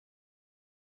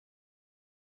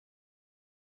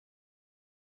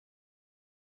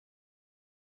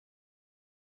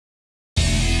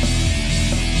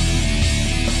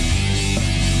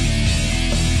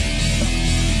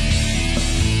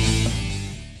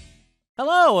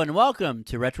Hello and welcome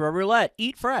to Retro Roulette.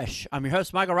 Eat fresh. I'm your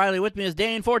host, Michael Riley. With me is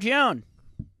Dane Forgione.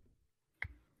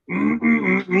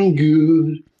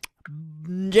 Good.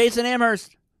 Jason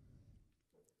Amherst.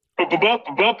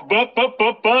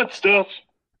 Butt stuff.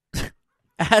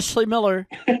 Ashley Miller.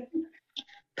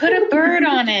 Put a bird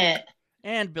on it.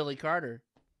 And Billy Carter.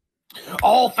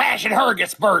 Old-fashioned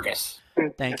Hurgus Burgus.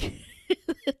 Thank you.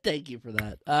 Thank you for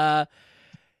that.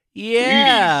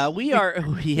 Yeah, Wheaties. we are.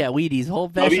 Yeah, Wheaties.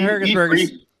 Old-fashioned Hurgus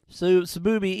Burgers. So,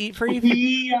 Sabooby, eat free.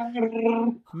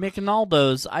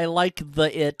 McNaldo's. I like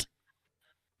the it.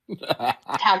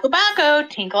 Tobacco,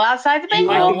 tinkle outside the I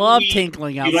bingo. love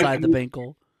tinkling outside the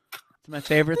binkle. It's my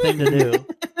favorite thing to do.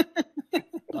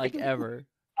 Like ever.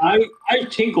 I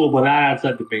tinkle, but not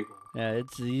outside the bingo. Yeah,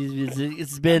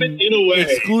 it's been In a way.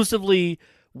 exclusively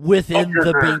within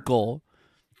the binkle.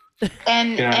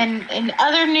 And in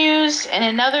other news,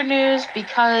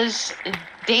 because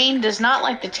Dane does not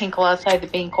like to tinkle outside the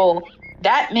bingo,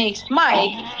 that makes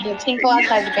Mike the tinkle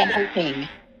outside the bingo king.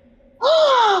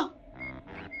 Oh,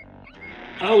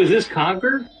 is this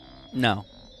Conquer? No,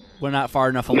 we're not far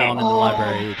enough along in the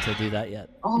library to do that yet.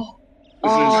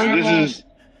 This is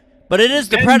But it is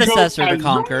the predecessor to Banjo-Kazooie.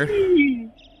 Conquer.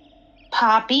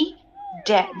 Poppy,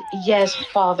 Dad, yes,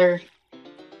 Father.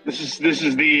 This is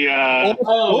the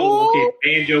okay,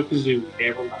 Banjo-Kazooie.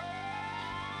 Never mind.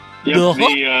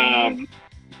 the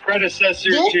predecessor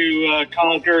to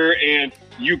Conquer and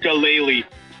Ukulele.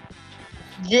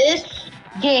 This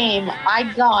game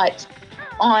I got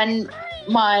on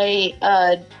my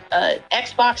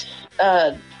Xbox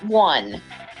One.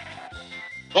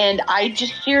 And I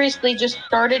just seriously just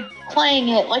started playing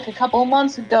it like a couple of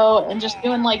months ago and just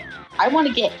doing like, I want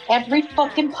to get every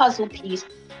fucking puzzle piece,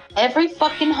 every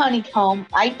fucking honeycomb.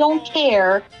 I don't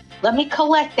care. Let me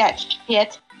collect that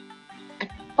shit. I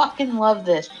fucking love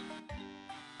this.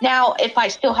 Now, if I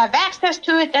still have access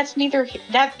to it, that's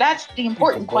that's the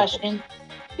important question.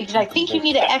 Because I think you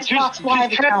need an Xbox Live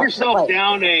just track account. yourself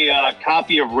down a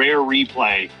copy of Rare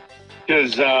Replay,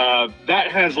 because that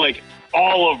has like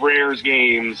all of Rare's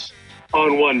games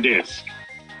on one disc.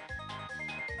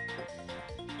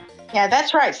 Yeah,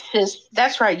 that's right, sis.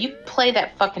 That's right. You play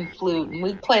that fucking flute, and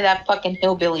we play that fucking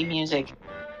hillbilly music.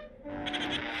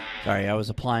 Sorry, I was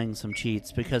applying some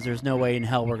cheats because there's no way in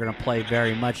hell we're going to play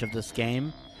very much of this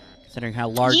game, considering how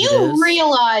large it is.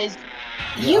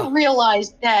 You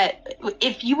realize that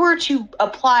if you were to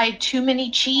apply too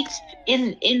many cheats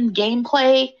in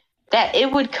gameplay, that it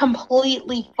would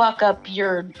completely fuck up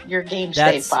your game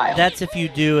save file. That's if you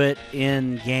do it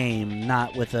in game,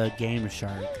 not with a Game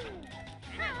Shark.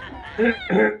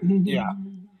 Yeah.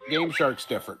 Game Shark's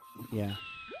different. Yeah.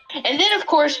 And then, of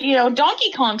course,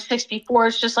 Donkey Kong 64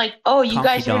 is just like, oh, you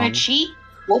guys are going to cheat?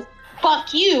 Well,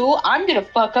 fuck you. I'm going to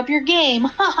fuck up your game.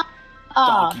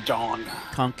 Donkey Dong.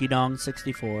 Conky Dong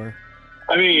 64.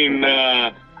 I mean,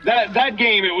 that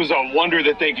game, it was a wonder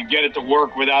that they could get it to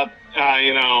work without,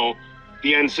 the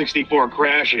N64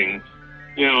 crashing.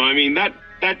 I mean,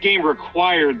 that game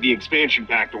required the expansion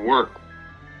pack to work.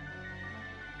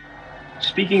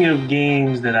 Speaking of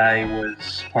games that I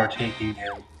was partaking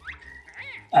in,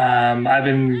 I've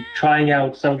been trying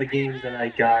out some of the games that I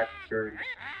got for.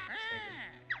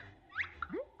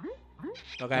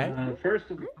 Okay.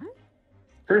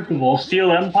 First of all,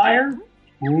 Steel Empire,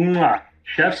 mwah,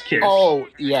 Chef's Kiss. Oh,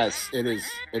 yes, it is.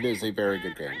 It is a very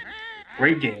good game.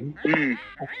 Great game. Mm.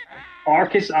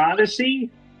 Arcus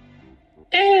Odyssey,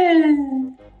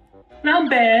 not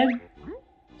bad.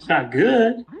 It's not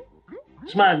good.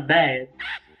 It's not bad.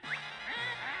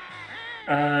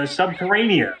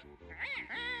 Subterranea.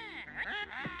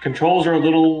 Controls are a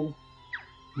little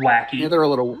wacky. Yeah, they're a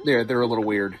little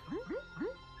weird.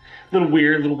 Little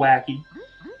weird, little wacky.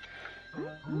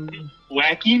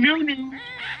 Wacky no.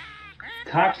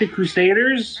 Toxic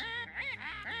Crusaders,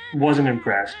 wasn't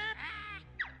impressed.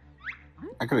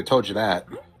 I could have told you that.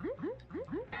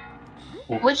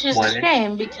 Which is a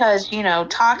shame because,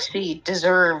 Toxie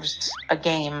deserves a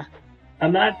game.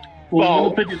 I'm not.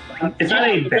 Well, it's not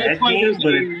a bad game,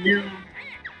 but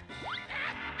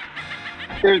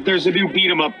There's a new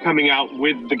beat 'em up coming out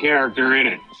with the character in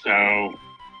it, so.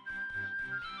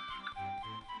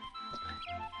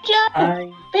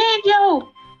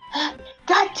 Banjo!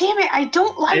 God damn it, I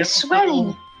don't like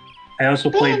sweating. I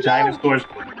also played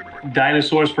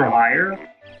Dinosaurs for Hire.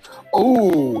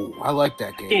 Oh, I like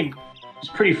that game. It's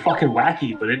pretty fucking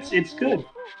wacky, but it's good.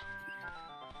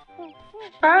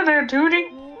 Hi there, Tootie.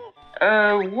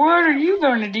 What are you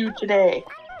going to do today?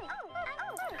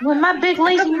 When my big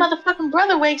lazy motherfucking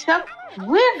brother wakes up,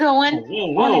 we're going.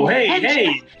 Whoa,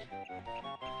 hey.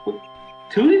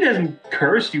 Tootie doesn't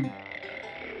curse, you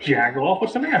Jack off.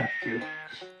 What's the matter with you?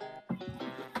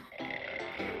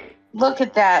 Look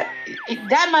at that.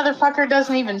 That motherfucker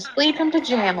doesn't even sleep in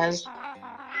pajamas.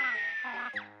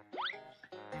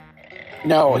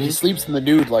 No, he sleeps in the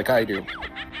nude like I do.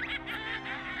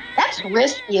 That's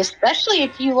risky, especially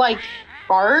if you, like,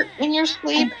 fart in your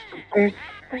sleep.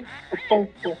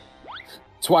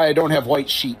 That's why I don't have white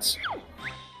sheets.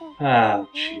 Oh,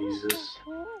 Jesus.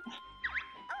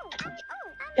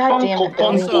 God damn it,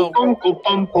 Billy. Also,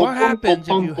 what happens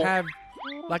if you have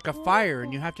like a fire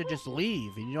and you have to just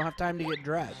leave and you don't have time to get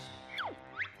dressed?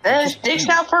 Sticks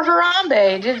out for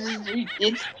Harambe.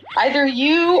 It's either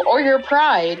you or your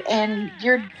pride, and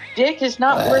your dick is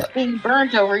not worth being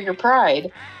burnt over your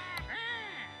pride.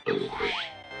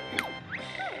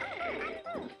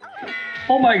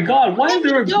 Oh my God! Why is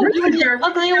there a grizzly bear?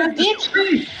 Ugly old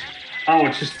bitch. Oh,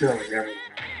 it's just filling everything.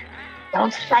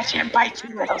 Don't scratch and bite,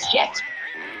 you little shit.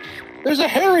 There's a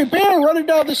hairy bear running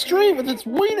down the street with its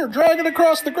wiener dragging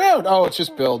across the ground. Oh, it's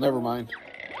just Bill. Never mind.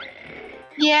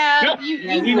 Yeah,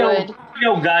 you would. You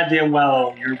know goddamn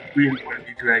well your wiener would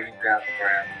be dragging down the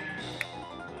ground.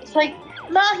 It's like,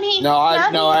 not me. No,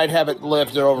 I'd have it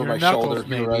lifted over Your my knuckles, shoulder.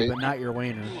 maybe, Right? but not your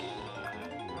wiener.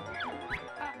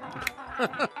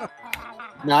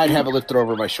 No, I'd have it lifted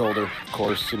over my shoulder. Of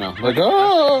course, you know, like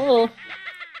oh.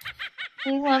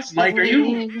 He wants to Mike, are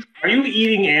leave. you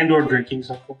eating and or drinking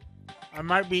something? I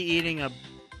might be eating a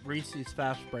Reese's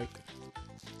Fast Break.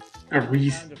 A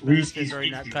Reese's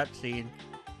during that cutscene.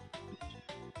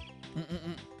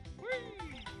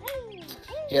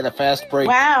 He had a fast break.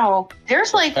 Wow,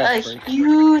 there's like a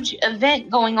huge event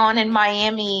going on in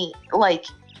Miami, like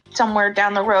somewhere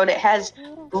down the road. It has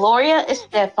Gloria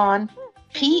Estefan,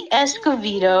 Pete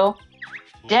Escovedo,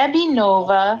 Debbie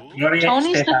Nova,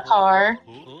 Tony Sakar,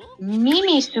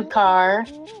 Mimi Sukar,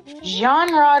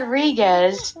 Jean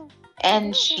Rodriguez,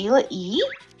 and Sheila E.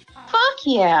 Fuck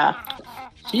yeah.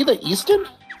 Sheila Easton?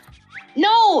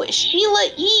 No, Sheila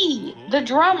E., the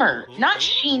drummer, not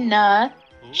Sheena.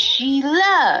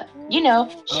 Sheila. You know,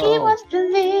 she wants to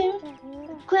live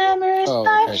a glamorous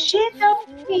life she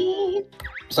don't need.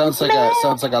 Sounds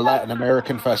like a Latin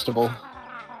American festival.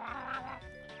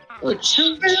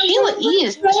 Sheila E.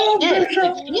 is the shit.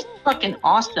 Like, she's fucking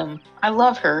awesome. I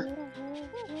love her.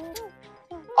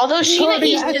 Although Sheena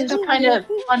Easton's kind of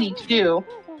funny too.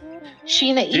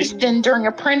 Sheena Easton during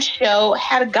a Prince show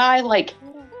had a guy like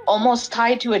almost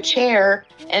tied to a chair,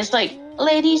 and it's like,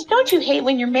 ladies, don't you hate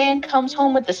when your man comes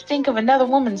home with the stink of another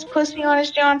woman's pussy on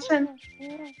his Johnson?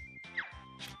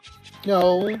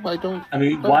 No, I don't. I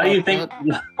mean, why do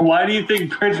you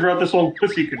think Prince wrote the song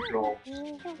 "Pussy Control"?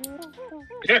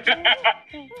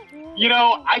 You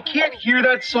know, I can't hear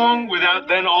that song without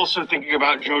then also thinking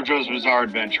about JoJo's Bizarre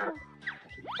Adventure.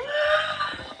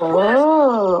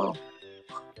 Oh.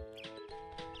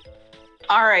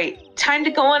 All right, time to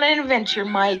go on an adventure,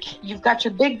 Mike. You've got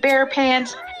your big bear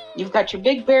pants. You've got your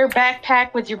big bear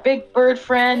backpack with your big bird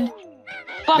friend.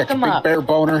 Fuck him up. Big bear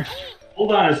boner.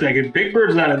 Hold on a second. Big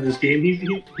Bird's not in this game.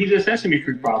 He's a Sesame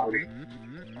Street property.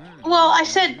 Well, I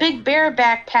said big bear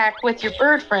backpack with your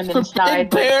bird friend inside.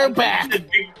 Big bear back.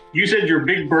 You said your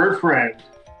big bird friend.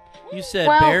 You said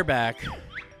bareback.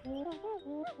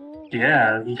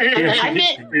 Yeah. I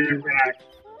meant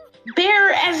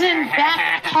bear as in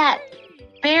backpack.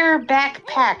 Bear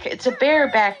backpack. It's a bear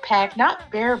backpack, not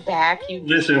bareback. You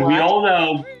listen.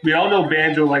 slut. We all know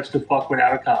Banjo likes to fuck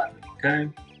without a condom. Okay.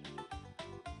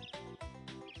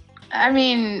 I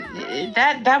mean,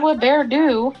 that would bear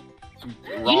do.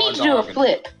 You need to do a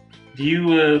flip. Do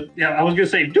you? Yeah, I was gonna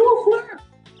say do a flip.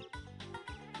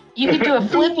 You could do a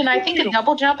flip, and I think a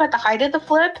double jump at the height of the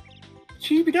flip.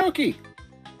 Chibi donkey.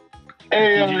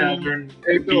 Hey,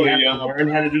 Billy, learn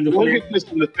how to do the look flip. at this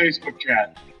in the Facebook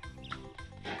chat.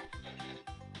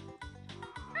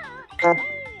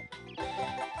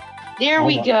 There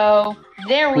we go.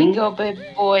 There we go, baby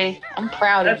boy. I'm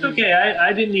proud of you. That's okay.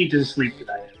 I didn't need to sleep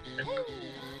tonight.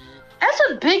 That's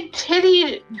a big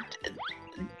titty.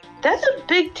 That's a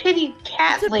big titty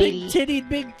cat It's a lady.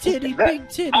 big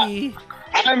titty.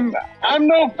 I'm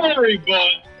no furry, but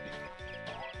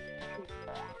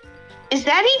Is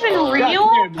that even real?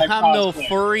 I'm no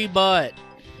furry butt.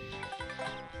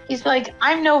 He's like,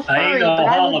 I'm no furry, no but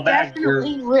I would hollaback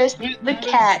definitely risk the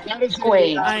cat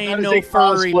squays. I ain't That is no a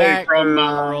furry cosplay back from,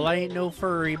 girl. I ain't no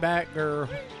furry back girl.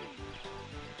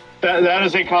 that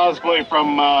is a cosplay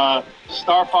from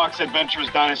Star Fox Adventures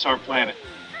Dinosaur Planet.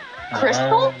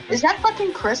 Crystal? Is that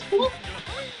fucking Crystal?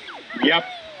 Yep.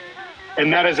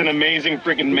 And that is an amazing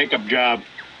freaking makeup job.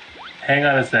 Hang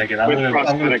on a second. I'm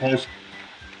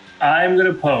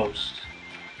gonna post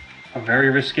a very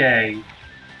risque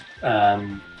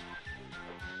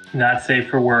Not safe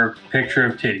for work. Picture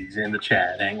of titties in the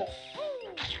chat. Hang on.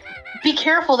 Be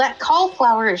careful, that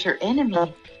cauliflower is your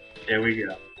enemy. There we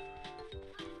go.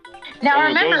 Now Oh,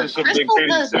 remember, those are some big Crystal titties,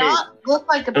 does too. not look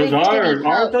like a Those big titty.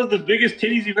 aren't those the biggest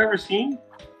titties you've ever seen?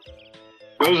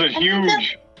 Those are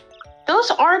huge.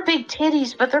 Those are big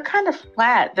titties, but they're kind of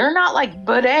flat. They're not like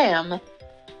badam.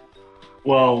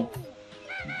 Well,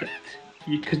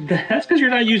 that's because you're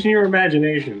not using your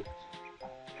imagination.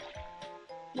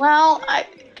 Well,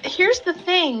 here's the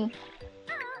thing.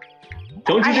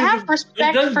 Don't you I think have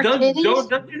respect for titties.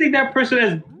 Don't you think that person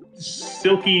has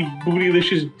silky,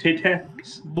 bootylicious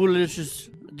titties? Bootylicious.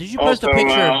 Did you post a picture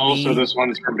of me? Also, this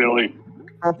one's for Billy.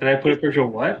 Did I put a picture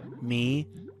of what? Me?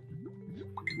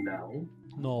 No.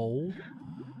 No.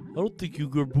 I don't think you're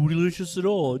bootylicious at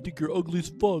all. I think you're ugly as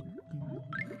fuck.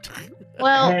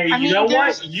 Well, Hey, I mean, you know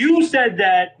what? You said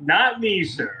that, not me,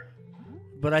 sir.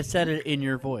 But I said it in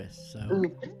your voice, so.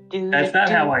 That's not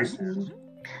how I said.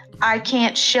 I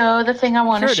can't show the thing I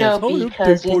want to Sure it show is. Hold up,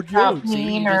 because Dane it's got Forgione. See, you just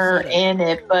wiener said it. in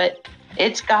it, but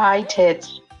it's guy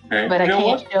tits. Okay. But you know I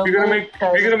what? can't show You're gonna it make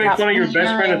because it's got fun of your best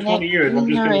wiener friend of in 20 it, years. I'm just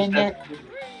wiener gonna in step.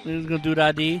 Who's gonna do the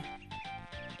ID?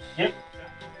 Yep.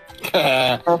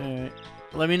 Alright.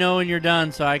 Let me know when you're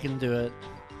done so I can do it.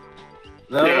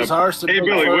 Those Yeah. are some Hey, big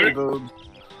Billy, furry where- boobs.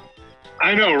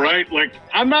 I know, right? Like,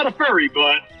 I'm not a furry,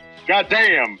 but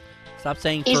goddamn. Stop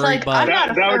saying He's furry like, butt. I'm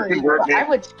not a That would furry, convert but me. I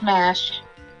would smash.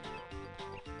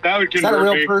 That would Is that a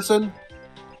convert real me. person?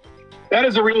 That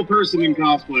is a real person in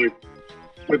cosplay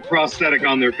with prosthetic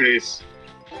on their face.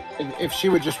 If she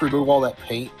would just remove all that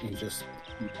paint and just.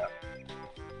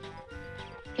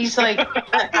 He's like,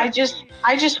 I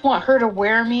just want her to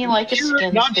wear me like a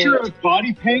skin Not suit. sure if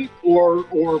body paint or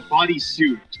body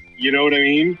suit. You know what I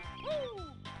mean?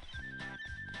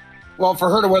 Well,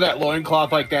 for her to wear that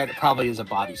loincloth like that, it probably is a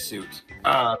bodysuit.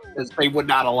 Because they would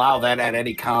not allow that at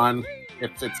any con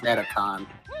if it's at a con.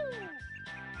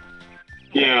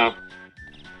 Yeah.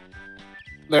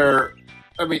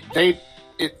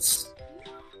 It's.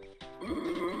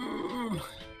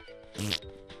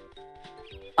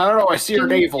 I don't know. I see her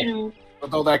navel,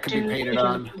 although that could be painted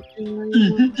on.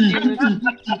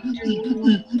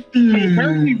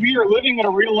 Apparently, we are living in a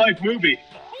real life movie.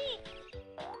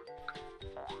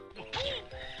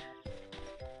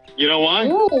 You know why?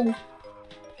 Ooh.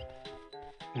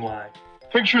 Why?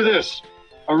 Picture this: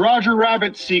 a Roger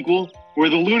Rabbit sequel where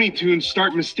the Looney Tunes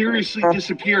start mysteriously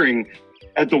disappearing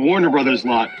at the Warner Brothers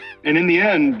lot, and in the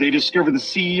end, they discover the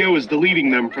CEO is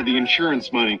deleting them for the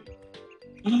insurance money.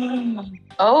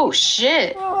 Oh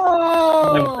shit!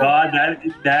 Oh my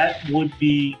god, that would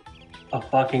be a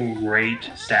fucking great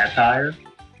satire.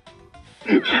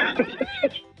 Let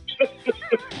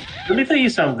me tell you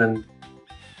something.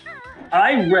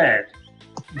 I read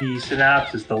the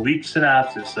synopsis, the leaked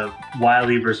synopsis of Wile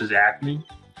E versus Acme,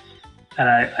 and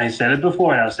I said it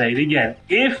before and I'll say it again.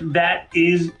 If that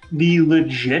is the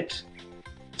legit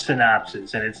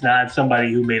synopsis and it's not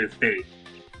somebody who made it fake,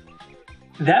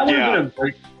 that would have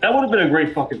been a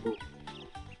great fucking movie.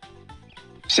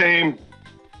 Same.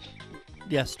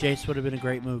 Yes, Jace would have been a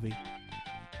great movie.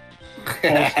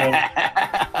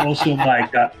 Also,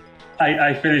 Mike,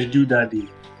 I finished Doodadee.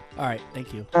 Alright,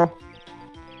 thank you.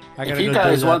 I If gotta you go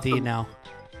guys do want that some- now.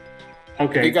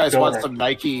 Okay, If you guys go want ahead. some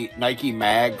Nike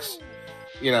mags,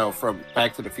 from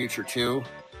Back to the Future 2,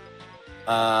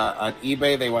 on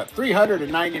eBay they want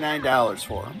 $399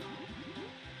 for them.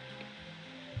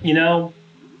 You know,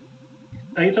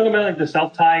 are you talking about like the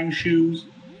self-tying shoes?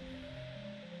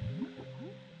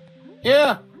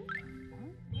 Yeah.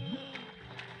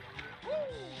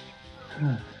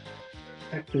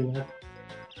 Actually, not.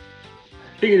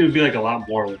 I think it would be like a lot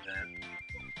more than that.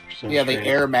 So Yeah, the strange.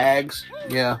 Air Mags.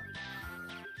 Yeah.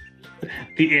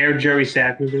 The Air Jerry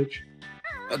Sacrovich.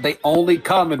 They only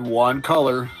come in one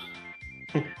color.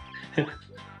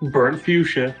 Burnt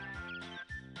fuchsia.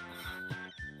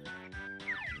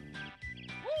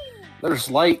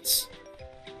 There's lights.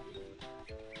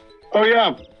 Oh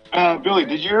yeah, Billy,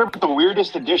 did you hear about the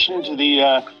weirdest addition to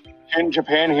the Shin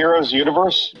Japan Heroes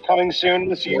universe coming soon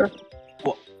this year?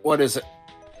 What is it?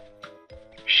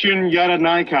 Shin Yada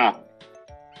Naika.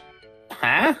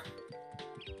 Huh?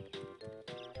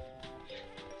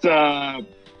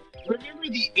 Remember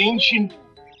the ancient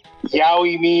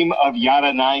yaoi meme of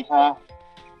Yada Naika?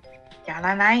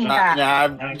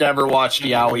 I've never watched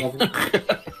Yowie.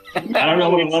 I don't know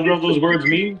what either of those words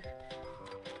mean.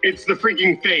 It's the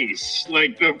freaking face,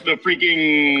 like the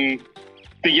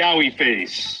yaoi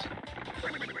face.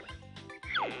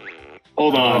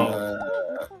 Hold on.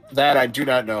 That I do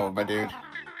not know, my dude.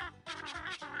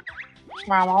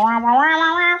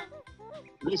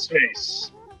 This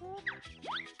face.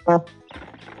 Oh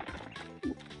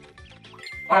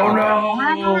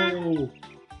no!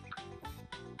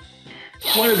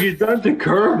 What have you done to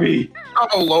Kirby?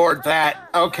 Oh Lord, that.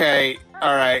 Okay,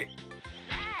 all right.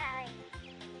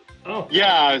 Oh.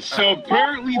 Yeah, so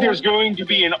apparently there's going to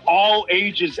be an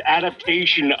all-ages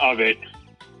adaptation of it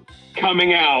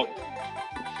coming out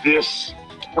this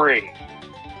spring.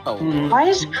 Oh, Why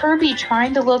is Kirby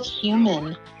trying to look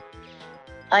human?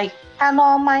 Like,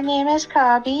 hello, my name is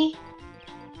Kirby.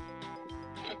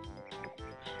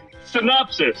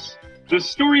 Synopsis. The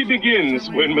story begins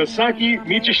when Masaki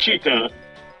Michishita,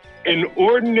 an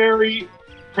ordinary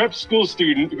prep school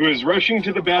student who is rushing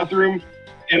to the bathroom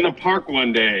in the park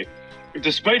one day.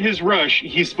 Despite his rush,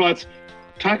 he spots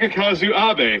Takakazu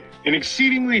Abe, an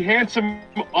exceedingly handsome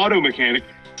auto mechanic,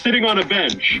 sitting on a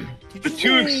bench. The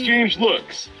two exchange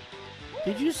looks.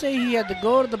 Did you say he had to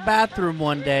go to the bathroom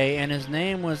one day and his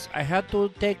name was I had to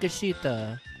take a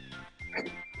shita?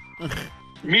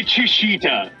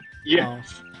 Michishita.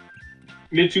 Yes.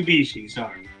 Mitsubishi,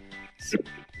 sorry.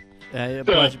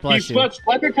 Bless He you. spots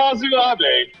Takakazu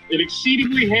Abe, an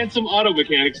exceedingly handsome auto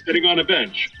mechanic, sitting on a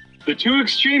bench. The two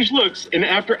exchange looks, and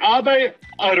after Abe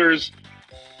utters,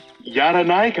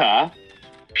 Yaranaika,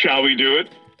 shall we do it?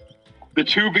 The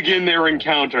two begin their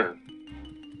encounter.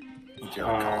 oh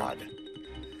God.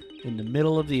 In the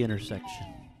middle of the intersection.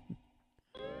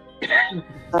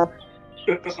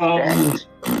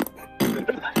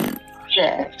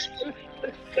 Yes.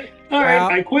 All right,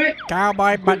 I quit.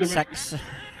 Cowboy butt sex.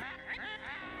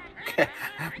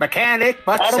 Mechanic,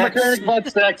 butt Auto sex. mechanic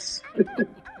butt sex.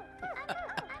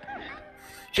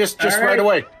 Just All right right.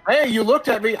 away. Hey, you looked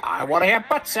at me. I want to have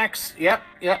butt sex. Yep,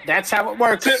 that's how it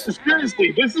works.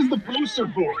 Seriously, this is the poster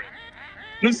for it.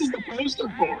 This is the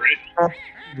poster for it.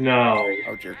 No,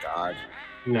 Oh dear God.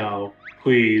 no,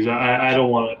 please. I don't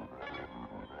want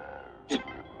to.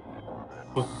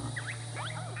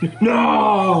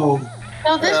 No.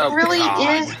 So this Oh, really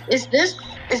God. is this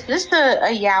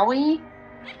a yaoi?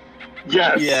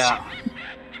 Yes. Yeah.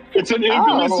 It's an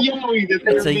infamous Oh. yaoi that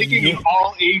It's they're a making an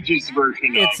all-ages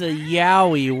version of. It's a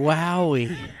yowie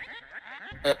wowie.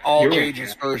 An all You're right.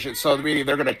 ages version. So meaning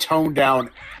they're going to tone down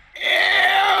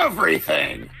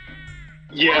everything.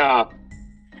 Yeah.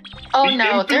 Oh The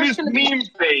no, there's infamous gonna be meme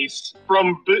face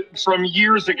from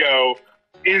years ago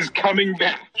is coming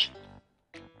back.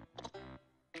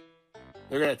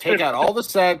 They're going to take out all the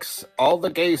sex, all the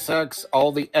gay sex,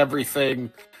 all the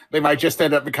everything. They might just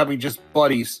end up becoming just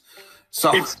buddies.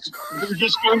 So They're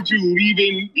just going to leave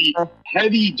in the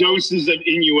heavy doses of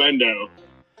innuendo.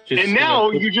 Just And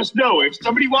now you just know if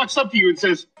somebody walks up to you and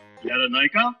says,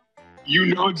 Yaranaika, you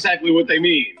know exactly what they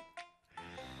mean.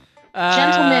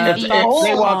 Gentlemen, If behold,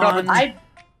 they walk up and-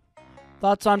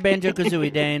 Thoughts on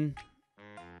Banjo-Kazooie, Dane?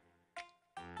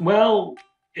 Well,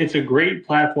 it's a great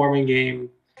platforming game.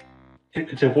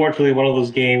 It's unfortunately one of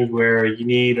those games where you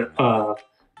need a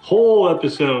whole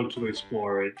episode to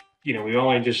explore it. You know, we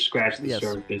only just scratched the Yes.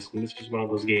 surface, and this is one of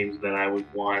those games that I would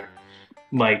want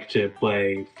Mike to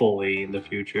play fully in the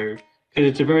future because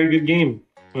it's a very good game.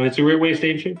 And it's a great way to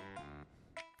stay in shape.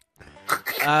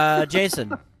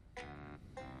 Jason.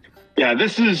 Yeah,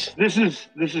 this is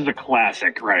a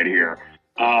classic right here.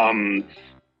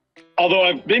 Although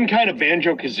I've been kind of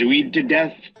Banjo-Kazooie to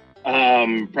death,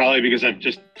 probably because I've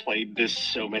just played this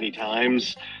so many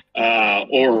times,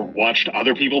 or watched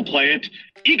other people play it.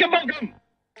 Ikabugum!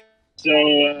 So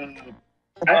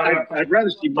I'd rather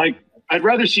see Mike. I'd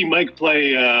rather see Mike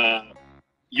play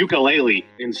ukulele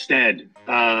instead,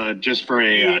 just for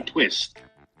a twist.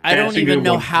 I don't That's a even good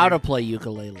know one. how to play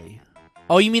ukulele.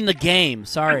 Oh, you mean the game?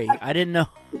 Sorry, I didn't know.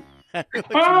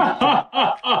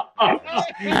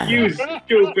 You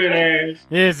stupid ass.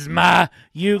 This is my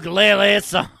ukulele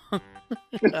song.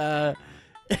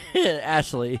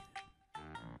 Ashley.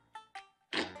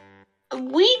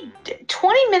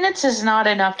 20 minutes is not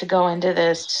enough to go into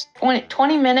this.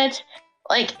 20 minutes,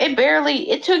 like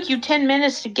it took you 10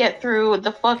 minutes to get through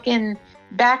the fucking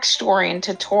backstory and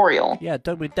tutorial. Yeah, it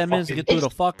took me 10 minutes to get through the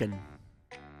fucking.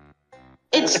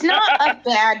 It's not a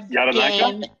bad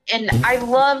Yaranaika? game, and I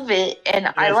love it, and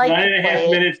I It's like nine to and a half play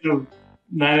it, minutes of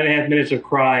 9.5 minutes of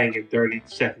crying and 30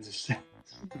 seconds of sex.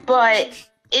 but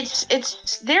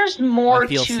there's more I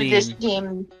feel to this seen.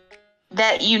 game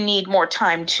that you need more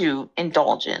time to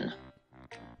indulge in.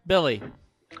 Billy.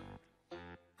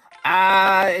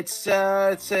 It's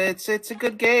a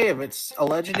good game. It's a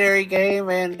legendary game,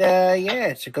 and yeah,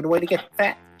 it's a good way to get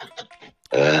fat.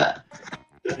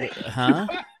 Huh?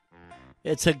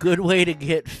 It's a good way to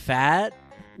get fat?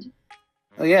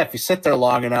 Oh yeah, if you sit there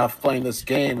long enough playing this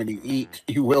game and you eat,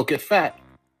 you will get fat.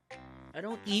 I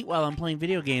don't eat while I'm playing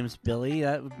video games, Billy.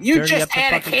 That would You dirty just up the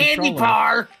had a fucking candy controller.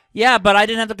 bar. Yeah, but I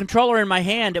didn't have the controller in my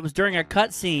hand. It was during a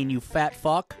cutscene, you fat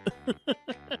fuck.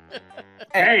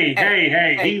 Hey,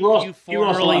 he lost. You He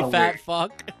lost a formerly lot of fat weight.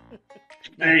 fuck.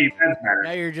 Hey, that's better.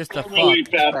 Now you're just a Really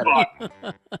fuck. fat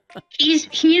fuck.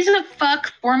 He's a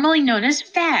fuck formerly known as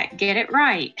fat. Get it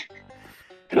right.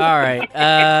 All right.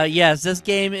 Yes, this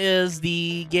game is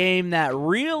the game that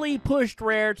really pushed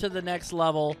Rare to the next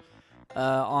level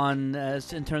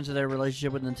in terms of their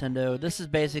relationship with Nintendo. This is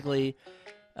basically,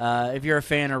 if you're a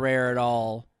fan of Rare at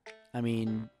all, I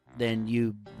mean, then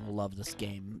you will love this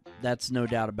game. That's no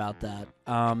doubt about that.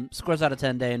 Scores out of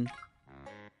 10, Dane.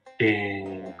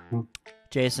 Yeah.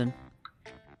 Jason.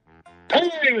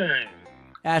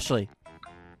 Ashley.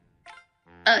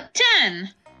 10.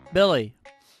 Billy.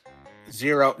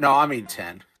 0. No, I mean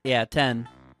 10. Yeah, 10.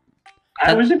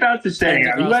 I was about to say, Tens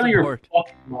are you across out the of your board.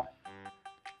 fucking mind?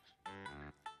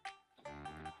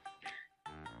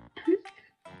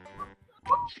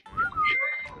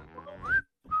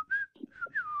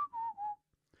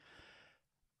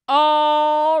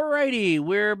 Alrighty,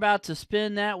 we're about to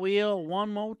spin that wheel one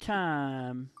more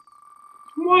time.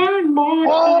 One more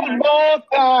One more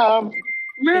time.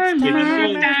 It's time,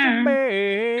 Mr. Mr.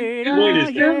 Bait. Wait a Oh,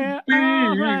 second. yeah,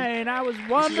 alright. I was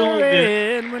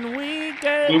wondering when we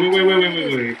get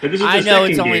Wait. But this is I the know second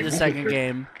it's only game. the second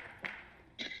game.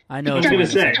 I know I it's was only gonna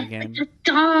the say. second game.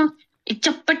 Dong. It's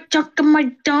up a chuck of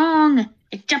my dong.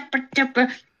 It's up a.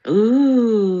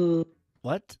 Ooh.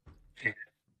 What?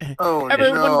 Oh,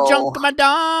 Everyone no. junk my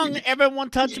dong. Everyone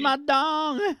touch my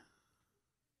dong.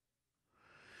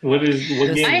 What This- game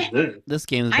is this? This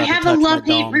game is I about to have a touch my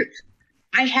love-hate. dong.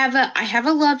 I have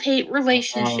a love-hate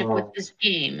relationship with this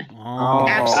game. Oh,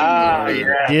 Absolutely.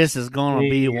 yeah. this is gonna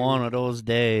be one of those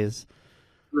days.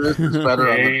 This is better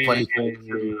on the Hey.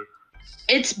 PlayStation.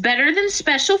 It's better than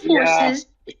Special Forces.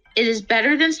 It is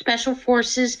better than Special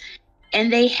Forces,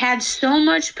 and they had so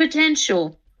much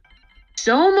potential,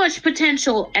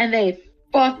 and they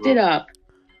fucked it up.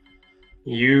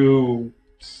 You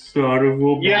son of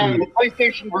a Yeah, bitch. the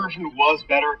PlayStation version was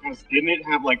better because didn't it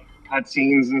have like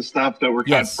cutscenes and stuff that were cut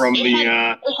Yes. from It the?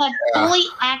 had fully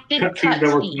acted Cutscenes that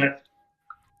were cutscenes.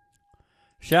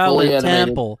 Fully Shaolin animated.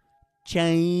 Temple,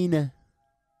 China.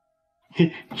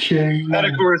 That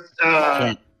of course.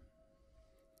 That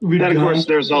of course.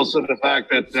 There's also the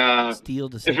fact that Steel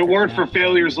to if it weren't for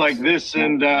failures like this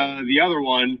and the other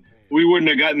one, we wouldn't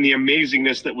have gotten the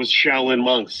amazingness that was Shaolin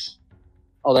Monks.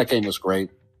 Oh, that game was great.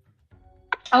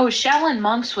 Oh, Shaolin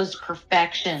Monks was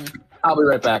perfection. I'll be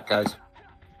right back, guys.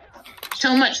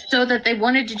 So much so that they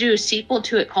wanted to do a sequel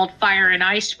to it called Fire and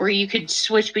Ice, where you could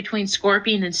switch between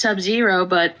Scorpion and Sub-Zero,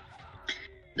 but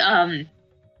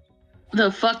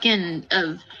the fucking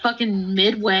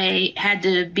Midway had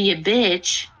to be a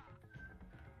bitch.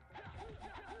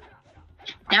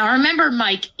 Now remember,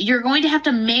 Mike, you're going to have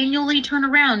to manually turn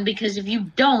around because if you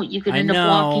don't, you could I end up know.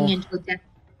 walking into a death.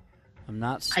 I'm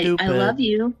not stupid. I love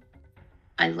you.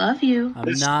 I love you. I'm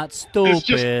This- not This just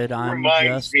stupid. I'm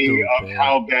reminds just me stupid. of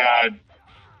how bad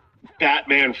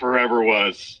Batman Forever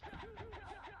was.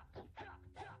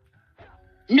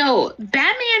 No,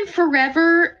 Batman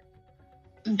Forever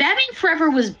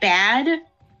was bad,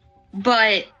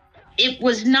 but it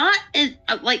was not as,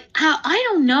 like how I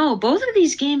don't know. Both of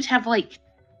these games have like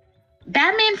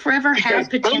Batman Forever has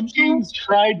Because both potential. games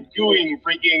tried doing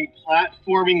freaking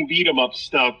platforming beat 'em up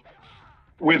stuff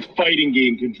with fighting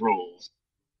game controls.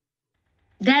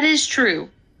 That is true.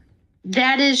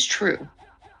 That is true.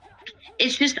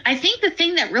 It's just, I think the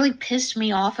thing that really pissed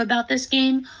me off about this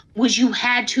game was you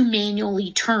had to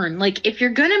manually turn. Like, if you're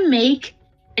gonna make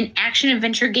an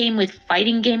action-adventure game with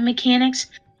fighting game mechanics,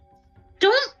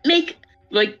 don't make,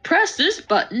 like, press this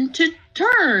button to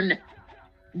turn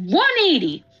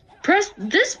 180. Press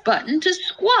this button to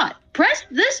squat. Press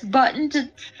this button to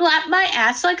slap my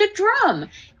ass like a drum.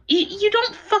 You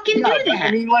don't fucking do But, that.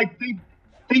 I mean, like,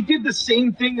 they did the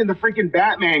same thing in the freaking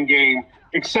Batman game,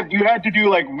 except you had to do,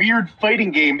 like, weird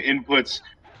fighting game inputs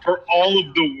for all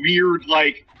of the weird,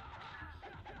 like,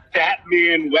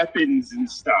 Batman weapons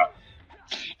and stuff.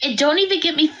 And don't even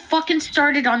get me fucking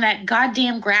started on that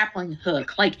goddamn grappling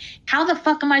hook. Like, how the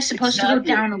fuck am I supposed to go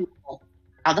Exactly. down a level?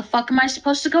 How the fuck am I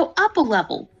supposed to go up a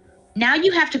level? Now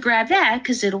you have to grab that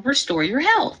because it'll restore your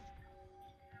health.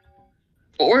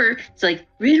 Or it's like,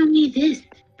 riddle me this,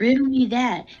 riddle me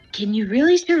that. Can you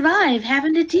really survive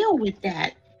having to deal with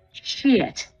that?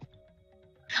 Shit.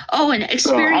 Oh, and So how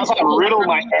experience. about riddle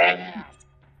my ass?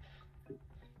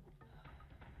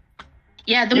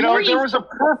 Yeah, the You know, more there was a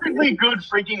perfectly good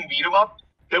freaking beat 'em up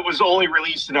that was only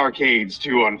released in arcades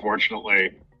too,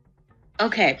 unfortunately.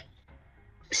 Okay.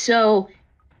 So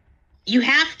you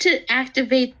have to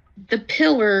activate the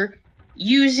pillar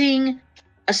using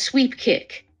a sweep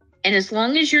kick. And as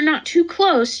long as you're not too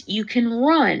close, you can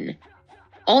run.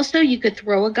 Also, you could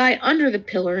throw a guy under the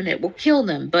pillar and it will kill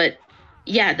them. But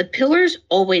yeah, the pillars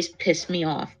always piss me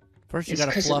off. First, you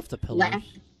gotta fluff the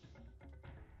pillars.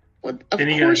 Well, of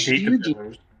course you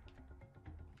do.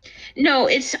 No,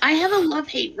 I have a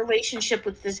love-hate relationship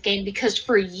with this game because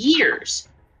for years,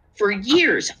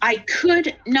 I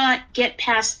could not get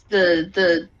past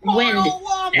the wind.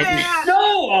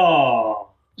 No!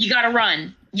 You gotta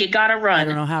run. You gotta run. I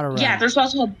don't know how to run. Yeah, there's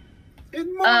also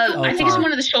I think it's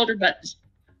one of the shoulder buttons.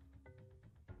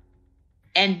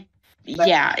 And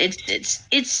yeah,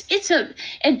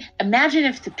 and imagine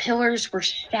if the pillars were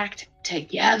stacked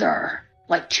together,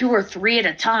 like 2 or 3 at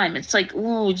a time. It's like,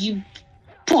 ooh, you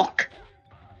fuck.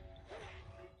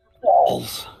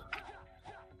 Balls.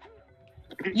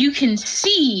 You can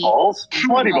see Balls?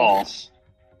 Sweaty balls.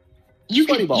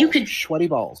 Sweaty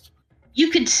balls. You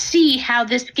could see how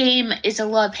this game is a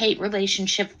love-hate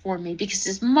relationship for me, because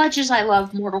as much as I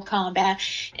love Mortal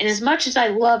Kombat, and as much as I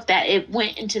love that it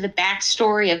went into the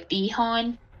backstory of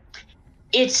Bihan,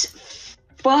 it's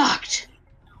fucked.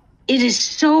 It is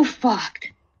so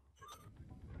fucked.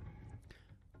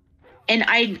 And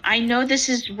I know this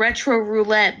is retro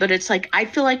roulette, but it's like, I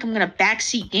feel like I'm going to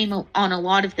backseat game on a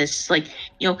lot of this. It's like,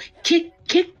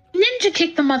 ninja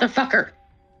kick the motherfucker.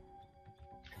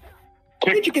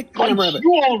 Ninja kick the rabbit.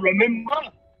 You all remember?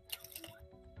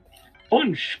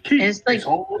 Punch, kick, it's like,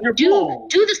 do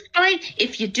the spine.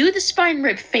 If you do the spine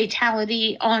rip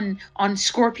fatality on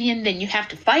Scorpion, then you have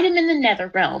to fight him in the Nether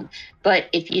Realm. But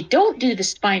if you don't do the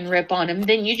spine rip on him,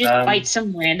 then you just fight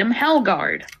some random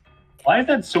Hellguard. Why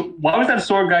was that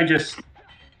sword guy just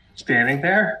standing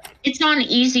there? It's on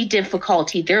easy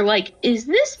difficulty. They're like, is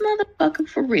this motherfucker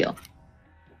for real?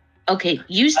 Okay,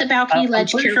 use the balcony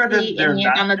ledge carefully and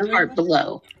land on the part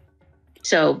below.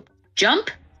 So,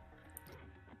 jump.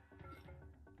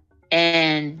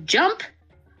 And jump.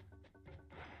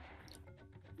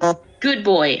 Good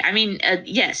boy. I mean,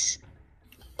 yes.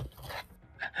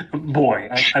 Boy.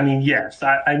 I mean, yes.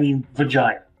 I mean,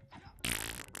 vagina.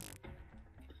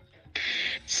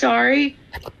 Sorry.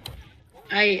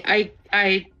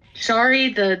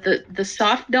 Sorry, the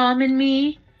soft dom in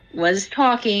me was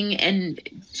talking, and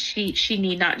she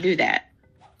need not do that.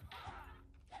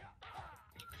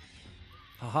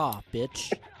 Haha,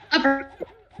 bitch. Upper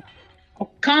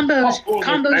combos do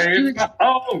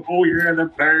you're the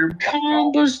bird.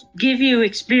 Combos give you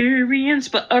experience,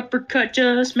 but uppercut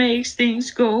just makes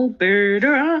things go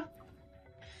better.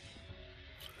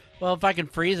 Well, if I can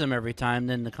freeze them every time,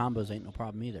 then the combos ain't no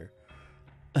problem either.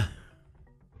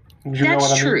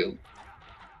 That's true.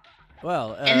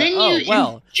 Well, and then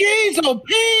jeez, oh,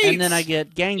 Pete! And then I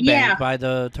get gangbanged by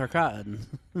the Tarkatan.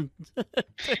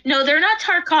 No, they're not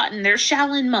Tarkatan. They're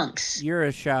Shaolin monks. You're a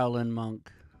Shaolin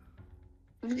monk.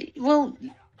 Well,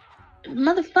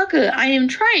 motherfucker, I am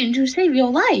trying to save your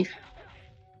life.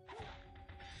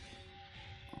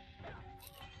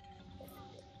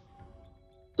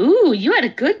 Ooh, you had a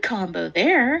good combo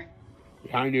there.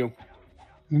 Behind you.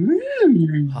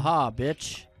 Haha,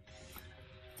 bitch.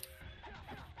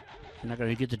 You're not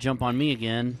gonna get to jump on me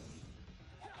again.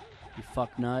 You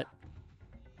fuck nut.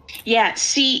 Yeah,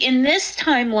 see, in this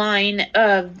timeline,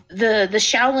 the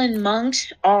Shaolin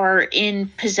monks are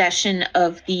in possession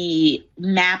of the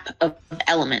map of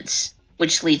elements,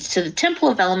 which leads to the Temple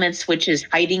of Elements, which is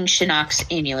hiding Shinnok's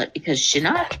amulet, because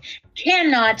Shinnok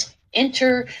cannot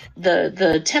enter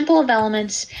the Temple of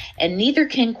Elements, and neither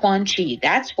can Quan Chi.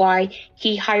 That's why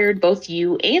he hired both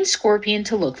you and Scorpion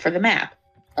to look for the map.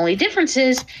 Only difference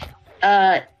is,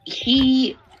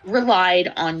 he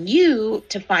relied on you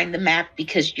to find the map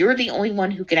because you're the only one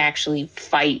who could actually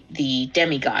fight the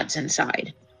demigods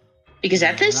inside. Because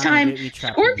at this time,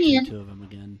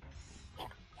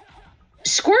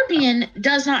 Scorpion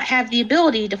does not have the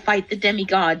ability to fight the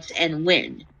demigods and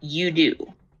win. You do.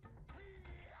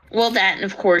 Well, that, and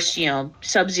of course,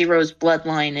 Sub-Zero's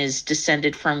bloodline is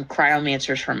descended from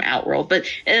cryomancers from Outworld, but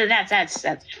that's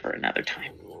for another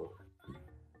time.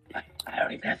 I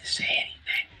don't even have to say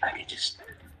anything. I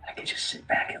can just sit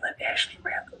back and let Ashley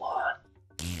ramble on.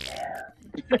 Yeah.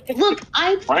 Look,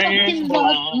 I fucking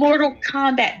love Mortal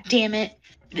Kombat, damn it.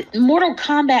 Mortal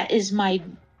Kombat is my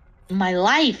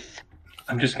life.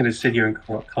 I'm just gonna sit here and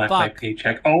collect my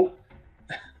paycheck. Oh.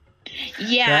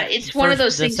 Yeah, it's one of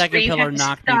those things where you have to The second pillar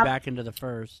knocked me back into the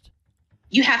first.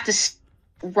 You have to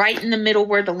right in the middle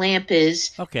where the lamp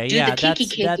is. Okay, yeah,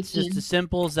 that's just as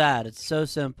simple as that. It's so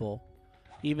simple.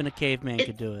 Even a caveman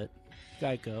could do it.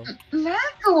 Geico.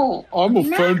 Michael! I'm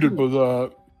offended by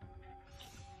that.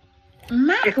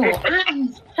 Michael,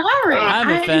 I'm sorry. I'm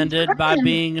offended by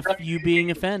trying. you being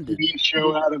offended. TV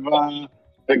show out of the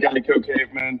Geico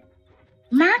Caveman.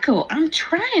 Michael, I'm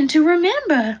trying to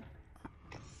remember.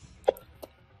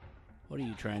 What are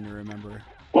you trying to remember?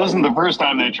 Wasn't the first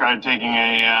time they tried taking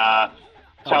a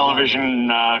television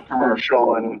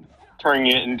commercial and turning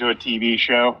it into a TV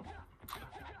show.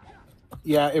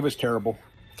 Yeah, it was terrible.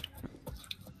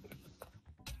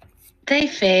 They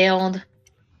failed.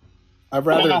 I'd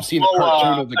rather have seen a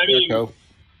cartoon of the Gecko.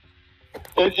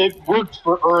 It worked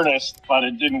for Ernest, but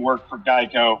it didn't work for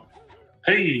Geico.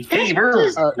 Hey, That's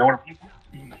Ernest.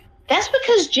 That's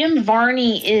because Jim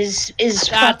Varney is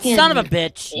fucking son of a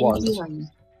bitch. endearing.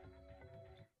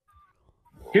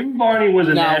 Jim Varney was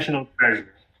a national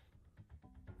treasure.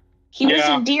 He was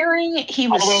endearing. He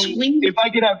was sweet. If I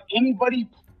could have anybody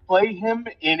play him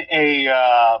in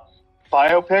a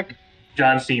biopic,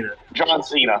 John Cena. John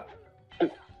Cena.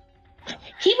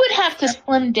 He would have to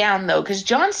slim down though, because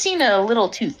John Cena a little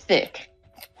too thick.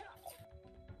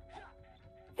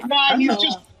 Nah, he's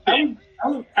just.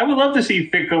 I would love to see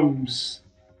Thickum's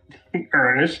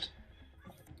Ernest.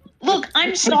 Look,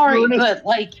 I'm sorry, but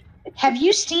like, have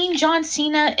you seen John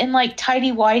Cena in like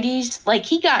tidy whities? Like,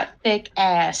 he got thick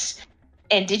ass.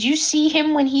 And did you see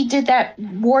him when he did that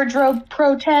wardrobe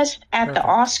protest at the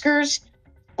Oscars?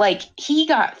 Like, he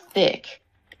got thick.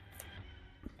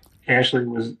 Ashley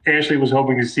was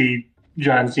hoping to see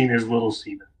John Cena's Little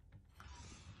Cena.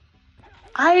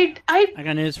 I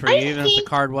got news for you. Even if the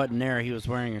card wasn't there, he was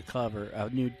wearing a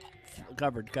new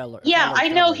covered color. Yeah, I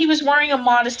know he was wearing a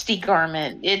modesty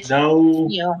garment. It's no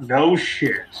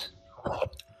shit.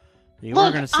 You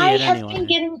weren't going to see it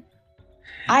anyway.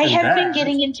 I have been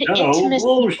getting into intimacy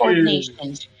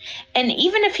coordinations. And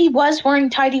even if he was wearing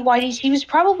tidy whities, he was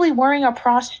probably wearing a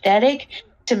prosthetic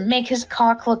to make his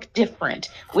cock look different,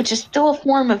 which is still a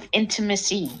form of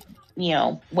intimacy,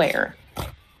 wear.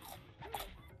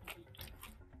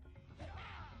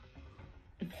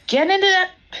 Get into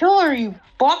that pillar, you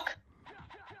buck.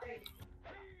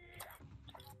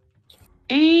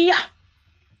 Yeah.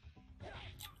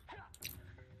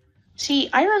 See,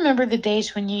 I remember the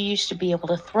days when you used to be able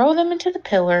to throw them into the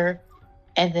pillar,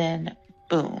 and then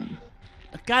boom.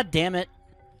 God damn it.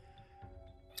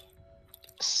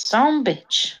 Some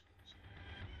bitch.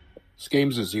 This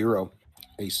game's a 0.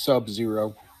 A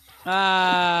sub-0.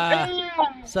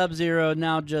 Sub-0,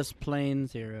 now just plain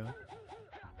 0.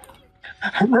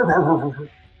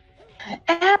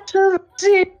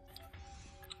 Absolutely.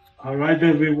 All right,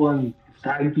 everyone.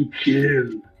 Time to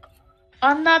chill.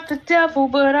 I'm not the devil,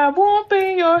 but I won't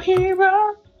be your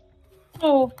hero.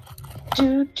 Oh,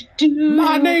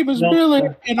 My name is Billy,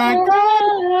 and I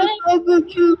got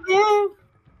it.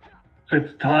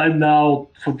 It's time now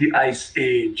for the Ice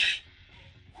Age.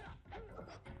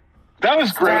 That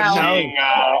was great seeing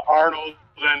Arnold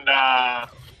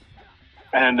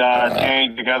and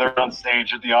Dane together on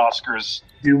stage at the Oscars.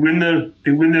 The winner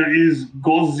is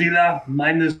Godzilla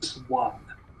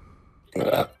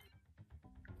 -1.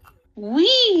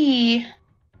 Wee.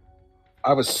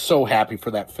 I was so happy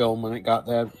for that film when it got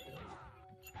that.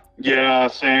 Yeah,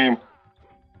 same.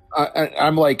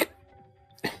 I'm like,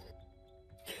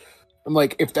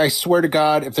 if I swear to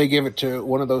God, if they give it to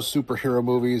one of those superhero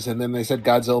movies and then they said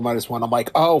Godzilla -1, I'm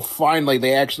like, oh, finally,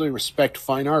 they actually respect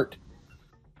fine art.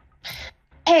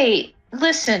 Hey,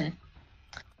 listen.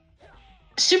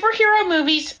 Superhero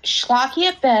movies, schlocky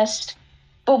at best,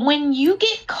 but when you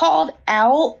get called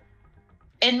out,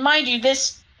 and mind you,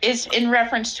 this is in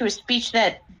reference to a speech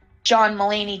that John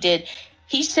Mulaney did.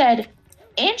 He said,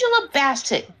 Angela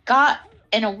Bassett got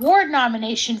an award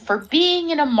nomination for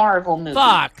being in a Marvel movie.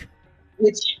 Fuck.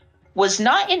 Which was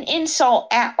not an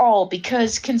insult at all,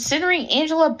 because considering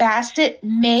Angela Bassett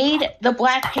made the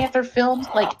Black Panther films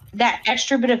like that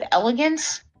extra bit of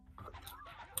elegance,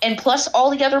 and plus all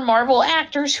the other Marvel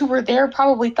actors who were there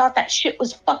probably thought that shit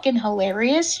was fucking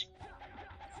hilarious.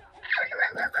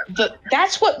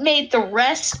 That's what made the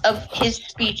rest of his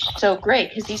speech so great,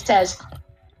 because he says,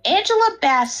 Angela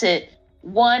Bassett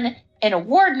won an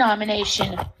award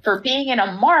nomination for being in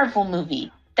a Marvel movie.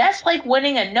 That's like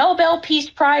winning a Nobel Peace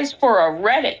Prize for a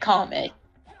Reddit comic.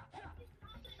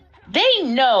 They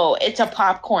know it's a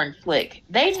popcorn flick.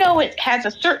 They know it has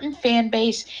a certain fan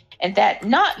base, and that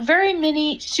not very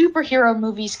many superhero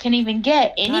movies can even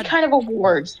get any kind of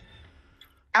awards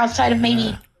outside of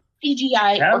maybe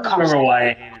CGI or costume. I remember why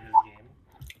I hated this game.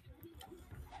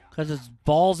 Because it's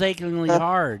balls achingly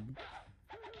hard.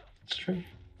 It's true.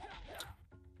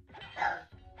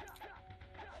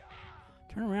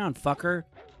 Turn around, fucker.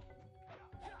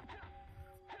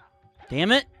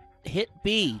 Damn it. Hit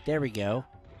B. There we go.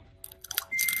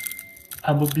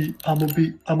 I'm a.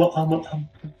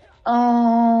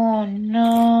 Oh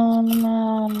no.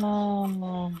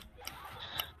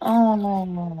 Oh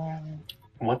no.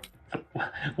 What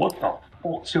the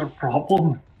what's your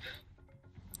problem?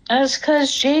 That's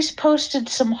because Jace posted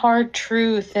some hard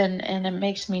truth and it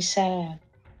makes me sad.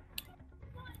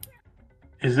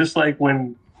 Is this like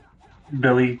when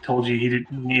Billy told you he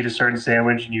didn't need a certain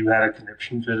sandwich and you had a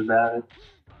conniption fit about it?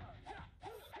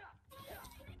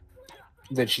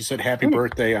 That she said happy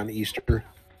birthday on Easter.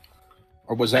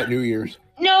 Or was that New Year's?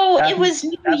 No, Happy- it was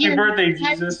New Happy Year's. birthday, I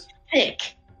was Jesus.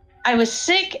 sick. I was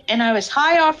sick and I was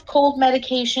high off cold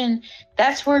medication.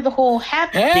 That's where the whole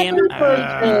happy Damn it.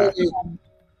 birthday.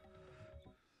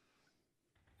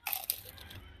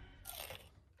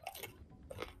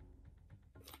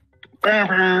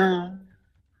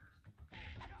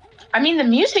 I mean, the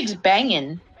music's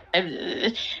banging.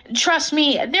 Trust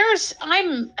me,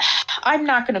 I'm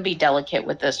not going to be delicate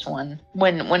with this one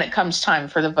when it comes time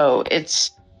for the vote.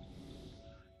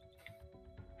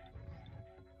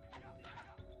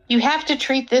 You have to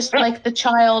treat this like the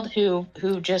child who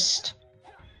just,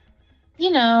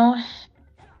 didn't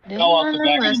Fell off the learn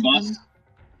a back of the lesson. bus.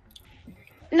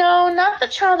 No, not the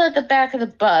child at the back of the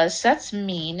bus. That's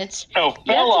mean. It's No, You have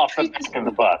fell to off the treat back of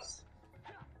the bus.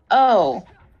 oh,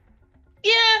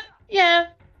 yeah.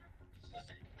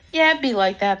 It'd be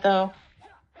like that though.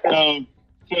 To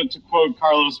quote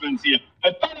Carlos Mencia,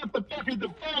 I fell off the back of the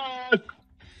bus.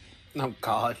 Oh,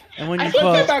 God. And when I you think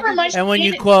quote, that's where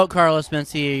my quote Carlos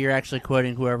Mencia, you're actually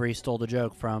quoting whoever he stole the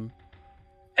joke from.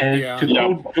 And Yeah. to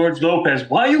quote George Lopez,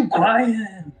 why are you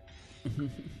crying?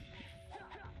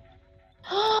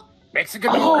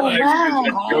 Mexican Oh, boy. wow.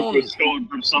 That joke was stolen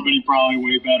from somebody probably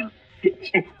way better.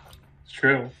 It's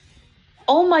true.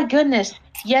 Oh my goodness.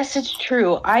 Yes, it's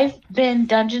true. I've been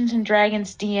Dungeons and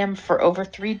Dragons DM for over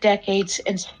 3 decades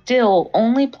and still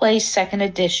only play 2nd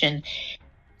edition.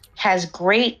 Has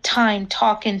great time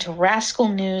talking to Rascal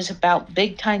News about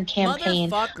big time campaign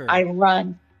Motherfucker. I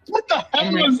run. What the hell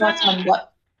And my was thoughts that? on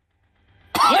what?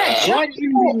 Yeah, What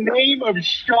in the name of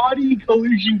shoddy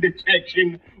collusion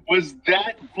detection was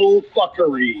that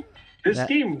bullfuckery? This That-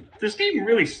 game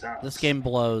really sucks. This game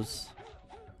blows.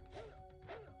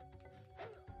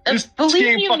 This believe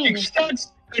game you fucking me.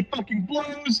 sucks. It fucking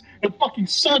blows. It fucking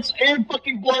sucks and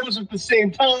fucking blows at the same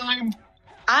time.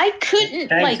 I couldn't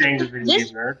Thanks, like Angry Video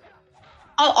this. Game Nerd.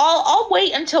 I'll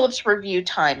wait until it's review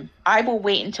time. I will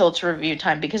wait until it's review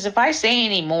time because if I say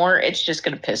any more, it's just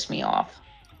gonna piss me off.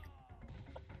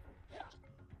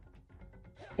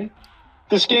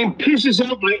 This game pisses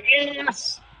out my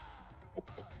ass.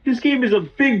 This game is a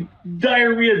big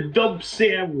diarrhea dump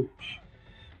sandwich.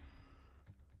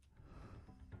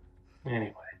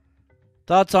 Anyway,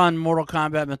 Thoughts on Mortal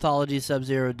Kombat Mythologies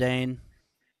Sub-Zero, Dane?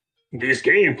 this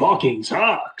game fucking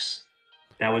sucks.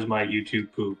 That was my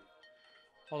YouTube poop.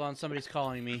 Hold on, somebody's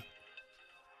calling me.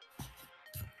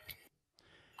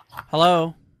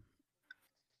 Hello?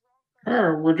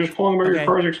 We're just calling about Okay. your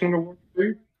projects in the War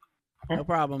 3. No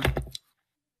problem.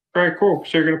 All right, cool.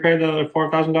 So you're going to pay the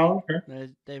 $4,000? Okay.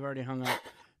 They've already hung up.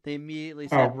 They immediately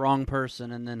said Oh. wrong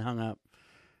person and then hung up.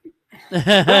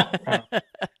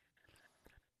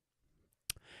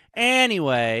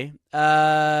 Anyway,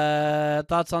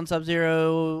 thoughts on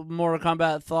Sub-Zero, Mortal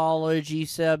Kombat Mythology,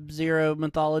 Sub-Zero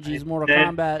Mythologies, Mortal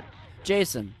Kombat.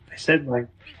 Jason. I said like...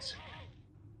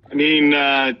 I mean,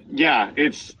 yeah,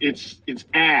 it's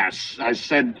ass. I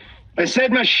said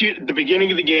my shit at the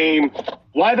beginning of the game.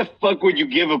 Why the fuck would you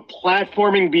give a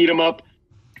platforming beat 'em up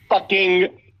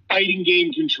fucking fighting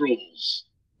game controls?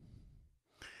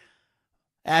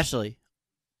 Ashley.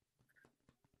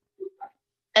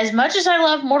 As much as I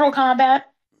love Mortal Kombat,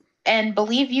 and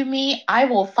believe you me, I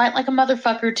will fight like a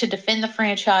motherfucker to defend the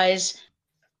franchise.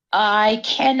 I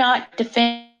cannot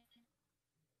defend.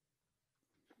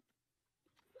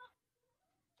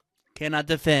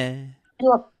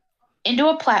 Into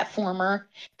a platformer.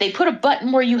 They put a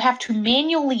button where you have to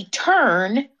manually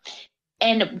turn.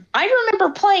 And I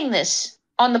remember playing this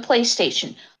on the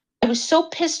PlayStation. I was so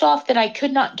pissed off that I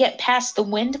could not get past the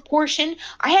wind portion.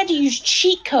 I had to use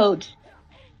cheat codes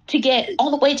to get all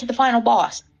the way to the final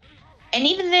boss. And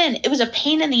even then, it was a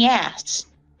pain in the ass.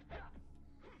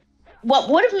 What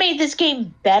would have made this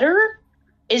game better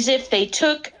is if they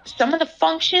took some of the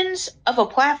functions of a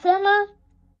platformer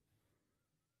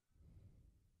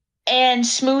and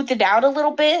smoothed it out a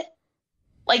little bit.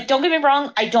 Like, don't get me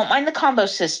wrong, I don't mind the combo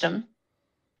system.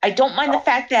 I don't mind the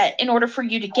fact that in order for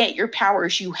you to get your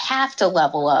powers, you have to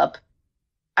level up.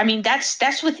 I mean,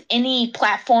 that's with any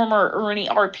platformer or any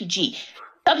RPG.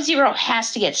 Sub-Zero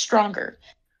has to get stronger.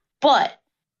 But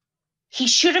he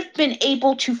should have been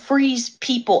able to freeze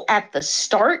people at the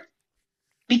start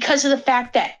because of the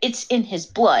fact that it's in his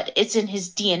blood. It's in his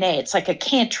DNA. It's like a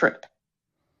cantrip.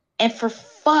 And for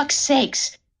fuck's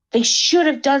sakes, they should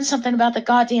have done something about the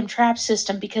goddamn trap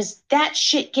system because that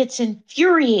shit gets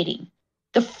infuriating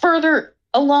the further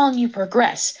along you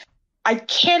progress. I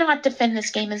cannot defend this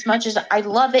game as much as I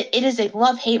love it. It is a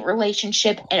love-hate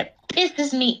relationship, and it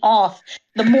pisses me off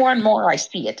the more and more I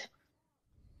see it.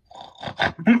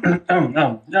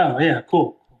 Oh, yeah,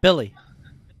 cool. Billy.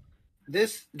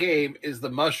 This game is the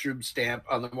mushroom stamp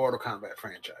on the Mortal Kombat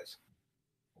franchise.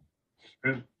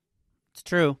 It's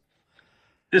true.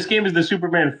 This game is the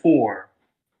Superman 4.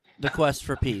 The Quest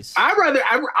for Peace. I'd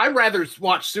rather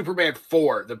watch Superman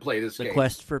 4 than play this game. The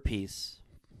Quest for Peace.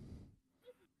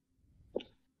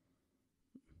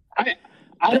 I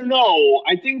don't know.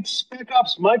 I think Spec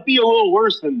Ops might be a little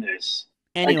worse than this.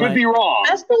 Anyway. I could be wrong.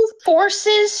 Special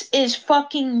Forces is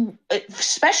fucking...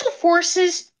 Special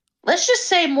Forces, let's just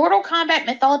say Mortal Kombat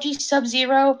Mythologies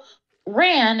Sub-Zero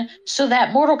ran so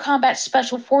that Mortal Kombat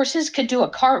Special Forces could do a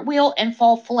cartwheel and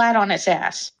fall flat on its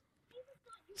ass.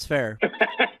 It's fair.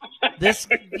 There's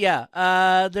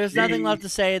nothing left to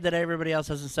say that everybody else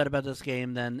hasn't said about this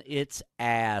game, then it's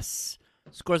ass.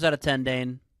 Scores out of 10,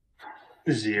 Dane.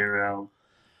 0.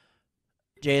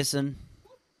 Jason.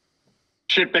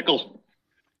 Shit pickle.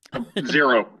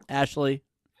 0. Ashley.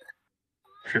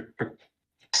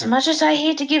 As much as I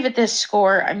hate to give it this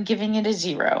score, I'm giving it a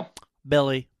 0.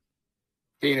 Billy.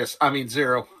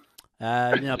 0.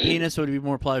 Penis would be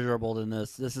more pleasurable than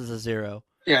this. This is a 0.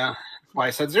 Yeah. Why I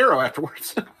said 0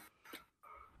 afterwards.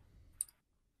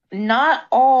 Not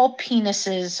all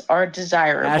penises are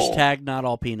desirable. Hashtag not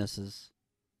all penises.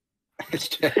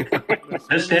 Let's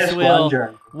ask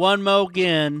Bonjour. One mo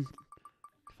again.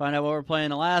 Find out what we're playing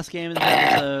the last game of the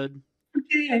episode.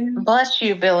 Bless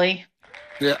you, Billy.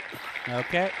 Yeah.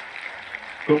 Okay.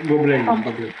 Go blame.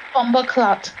 Bumba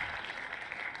clot.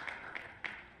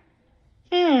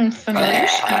 Familiar.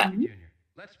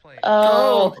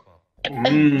 Oh.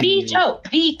 Veto.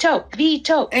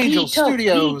 Angel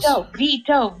Studios.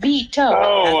 Veto.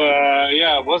 Oh,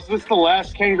 yeah. Was this the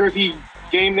last Ken Griffey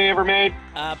game they ever made?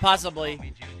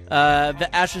 Possibly.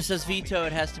 Ashley says veto.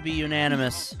 It has to be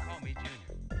unanimous.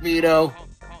 Veto.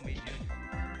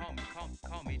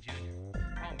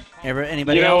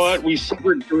 Anybody you know else? what? We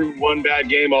suffered through one bad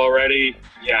game already.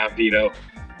 Yeah, veto.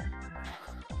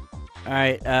 All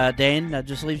right, Dane, that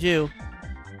just leaves you.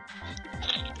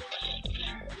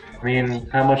 I mean,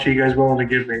 how much are you guys willing to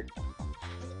give me?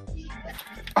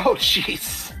 Oh,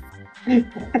 jeez.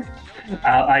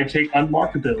 I take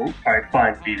unmarkable. All right,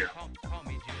 fine, veto.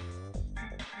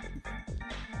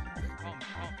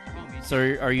 So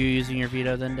are you using your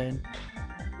veto then, Dane?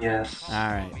 Yes. All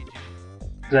right.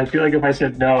 Because I feel like if I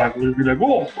said no, I would be like,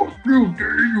 oh, fuck you,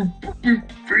 Dane, you fucking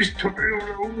face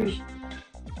tomatoes.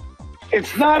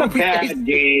 It's not a bad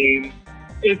game.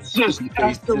 It's just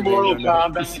after Mortal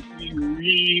Kombat, we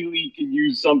really could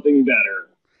use something better.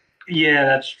 Yeah,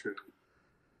 that's true.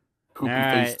 All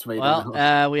right.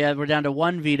 Well, we're down to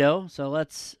 1 veto, so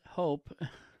let's hope.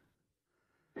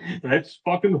 Let's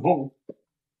fucking hope.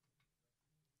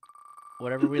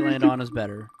 Whatever we land on is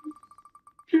better.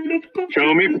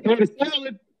 Show me potato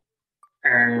salad.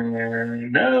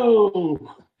 No.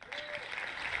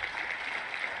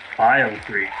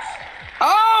 Bio-Freaks.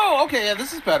 Oh, okay. Yeah,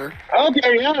 this is better.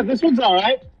 Okay, yeah, this one's all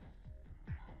right.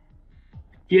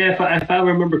 Yeah, if I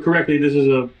remember correctly, this is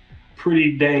a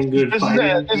pretty dang good This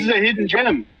fighting. is a hidden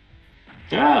gem.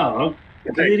 Oh,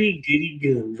 giddy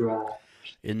gumdrop.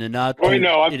 In the not Oh,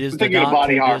 no, I'm it is the thinking of not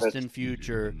Body too Harvest. distant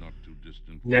future.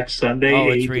 Next Sunday. Oh,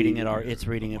 it's AD. reading it. It's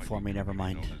reading it for me. Never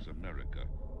mind. America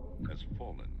has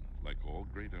fallen like all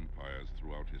great empires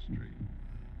throughout history.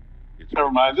 Never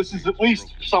mind. This is at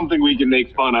least something we can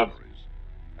make fun of.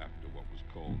 After what was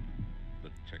called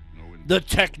The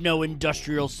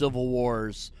techno-industrial civil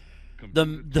wars. The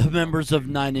members of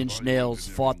Nine Inch Nails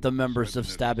fought the members of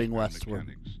Stabbing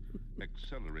Westward.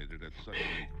 accelerated at such an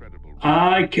incredible rate.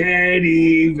 I can't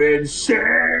even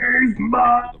save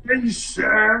myself.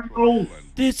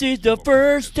 This is the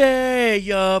first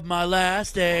day of my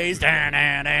last days.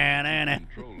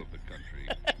 Control of the country.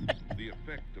 The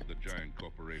effect of the giant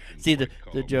corporations. See, the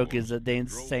like joke is that Dane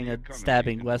drove sang the a economy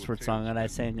Stabbing into Westward song, and I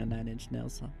tailspin. sang a Nine Inch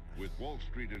Nails song. With Wall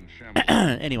Street in shambles.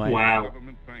 Anyway. Wow.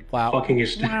 Government bankruptcy, Wow. Fucking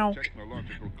hysterical. Wow.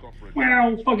 technological corporate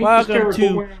Wow, fucking Welcome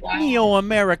hysterical. to Neo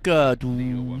America.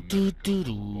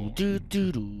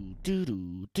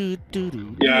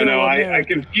 Yeah, no, I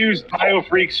confused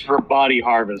Bio-Freaks for Body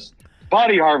Harvest.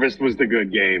 Body Harvest was the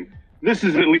good game. This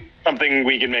is at least something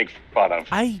we can make fun of.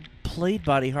 I played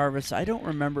Body Harvest. I don't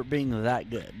remember it being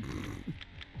that good.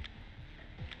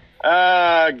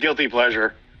 Guilty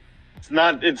pleasure. It's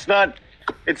not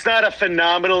a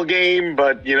phenomenal game,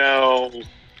 but you know.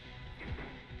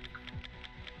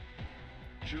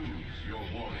 Choose your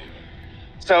warrior.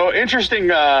 So interesting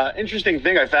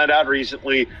thing I found out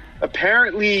recently.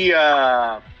 Apparently,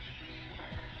 the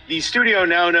studio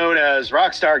now known as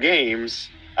Rockstar Games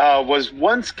was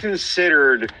once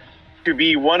considered to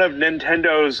be one of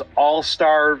Nintendo's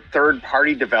all-star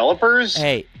third-party developers.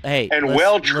 Hey, and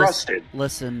well trusted.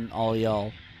 Listen, all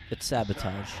y'all, it's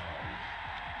sabotage.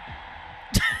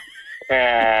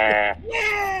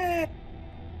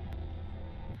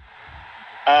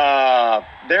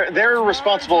 They're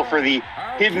responsible for the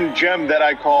hidden gem that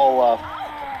I call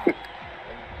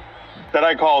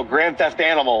Grand Theft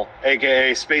Animal,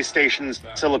 aka Space Station's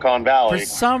Silicon Valley. For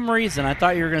some reason, I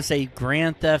thought you were going to say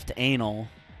Grand Theft Anal.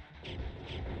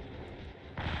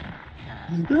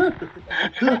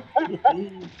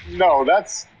 No,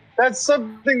 that's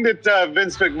something that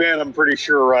Vince McMahon, I'm pretty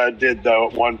sure, did though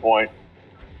at one point.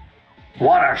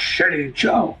 What a shitty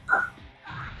joke.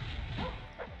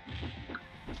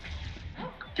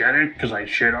 Get it? Because I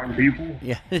shit on people?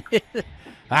 Yeah.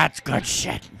 That's good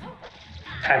shit.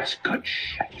 That's good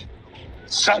shit.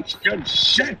 Such good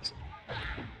shit.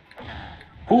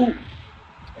 Who?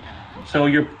 So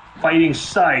you're fighting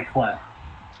Cyclown.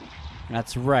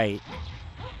 That's right.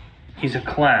 He's a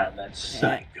clown. That's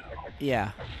Psycho.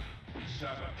 Yeah.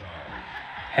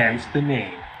 Hence the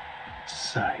name.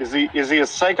 Psycho. Is he a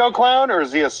psycho clown or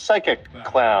is he a psychic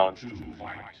clown?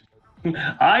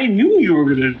 I knew you were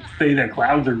going to say that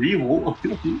clowns are evil.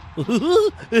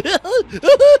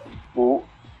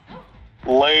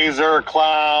 Laser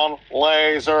clown,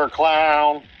 laser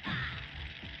clown.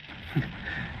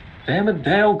 Damn it,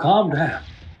 Dale, calm down.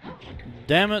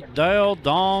 Damn it, Dale,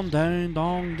 dong, dang,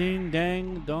 dong, ding,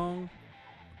 dang, dong.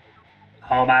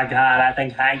 Oh my God, I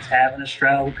think Hank's having a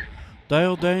stroke.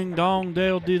 Dale, ding, dong,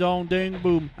 Dale, dee, dong, ding,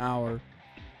 boom, hour.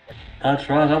 That's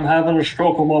right, I'm having a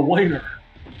stroke on my wiener.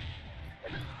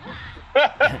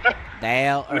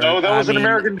 Dale, No, that was an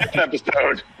American Dad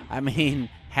episode. I mean,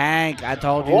 Hank, I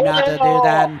told you not to do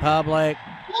that in public.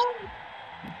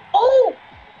 Oh,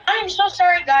 I'm so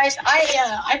sorry, guys.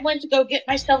 I went to go get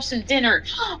myself some dinner.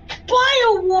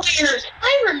 BioWarriors.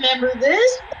 I remember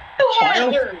this. Who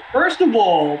had her? First of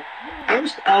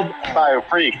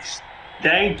Bio-Freaks.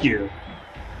 thank you.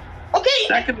 Okay.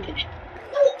 Second,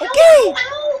 Okay.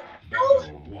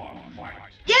 Battle one, fight.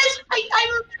 Yes,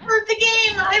 I remember the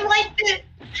game. I liked it.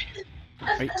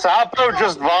 Sapo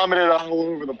just vomited all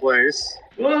over the place.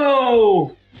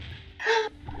 whoa! Ow,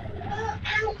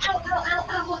 ow, ow,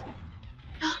 ow,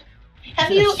 ow.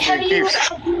 Have you Did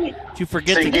you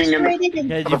forget to Sinking in the-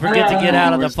 did you forget to get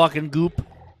out of the fucking goop?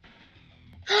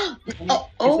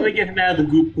 Somebody get him out of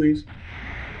the goop, please.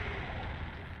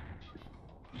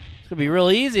 It's gonna be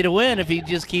really easy to win if he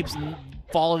just keeps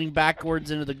falling backwards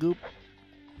into the goop.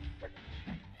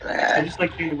 I just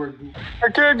like saying the word goop. I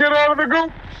can't get out of the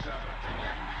goop.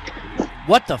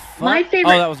 What the fuck? My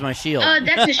favorite- Oh, that was my shield.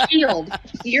 That's a shield.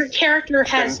 Your character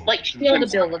has like shield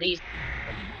abilities.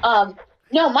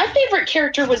 No, my favorite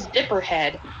character was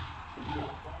Zipperhead.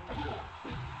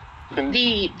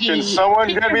 Can someone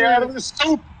get me out of this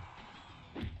soup?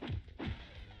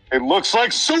 It looks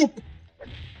like soup.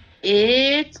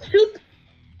 It's soup.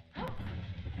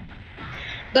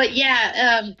 But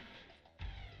yeah,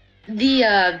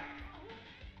 the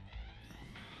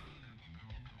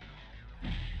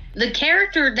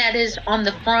character that is on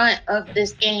the front of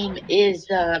this game is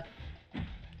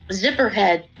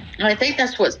Zipperhead, and I think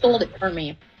that's what sold it for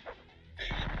me.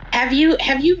 Have you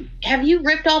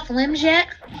ripped off limbs yet?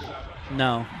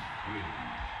 No.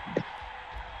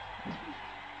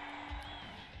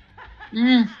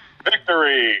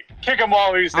 Victory. Kick him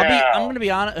while he's down. I'm gonna be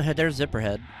honest. There's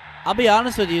Zipperhead. I'll be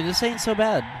honest with you. This ain't so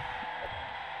bad.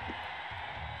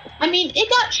 I mean, it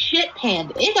got shit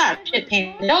panned.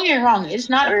 Don't get me wrong. It's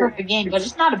not a perfect game, but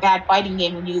it's not a bad fighting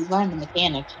game when you learn the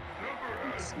mechanics.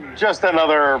 Just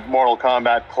another Mortal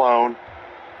Kombat clone,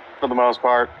 for the most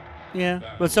part. Yeah,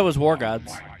 but so was War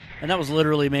Gods, and that was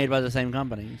literally made by the same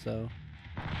company. So.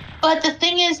 But the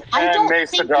thing is, I And don't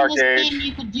Mace think the Dark in this Age. game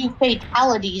you could do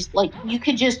fatalities. Like, you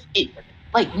could just,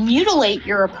 mutilate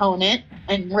your opponent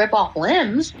and rip off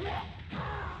limbs.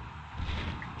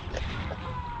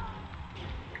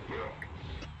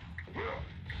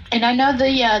 And I know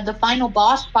the final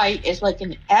boss fight is like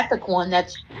an epic one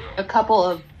that's a couple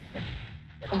of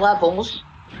levels.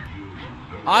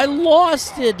 I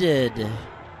lost it.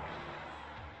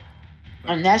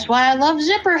 And that's why I love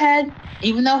Zipperhead,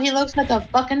 even though he looks like a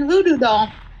fucking voodoo doll.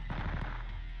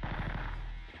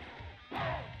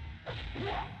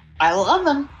 I love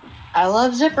him. I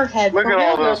love Zipperhead. Look at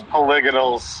all forever. those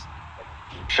polygonals.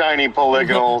 Shiny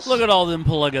polygonals. Look at all them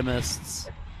polygamists.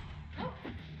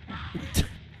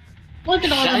 Look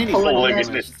at all them Shiny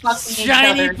polygamists fucking each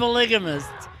Shiny other. polygamists.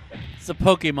 It's a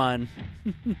Pokemon.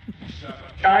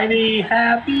 Shiny,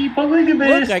 happy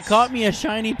polygamist. Look, I caught me a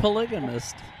shiny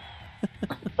polygamist.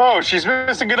 Oh, she's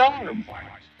missing an arm.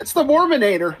 It's the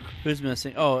Mormonator. Who's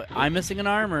missing? Oh, I'm missing an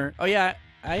arm, or oh yeah,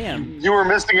 I am. You were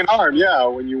missing an arm, yeah,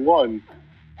 when you won.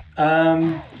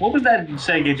 What was that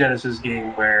Sega Genesis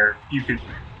game where you could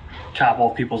chop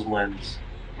off people's limbs?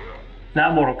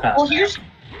 Not Mortal Kombat. Well, here's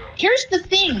the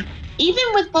thing. Even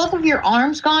with both of your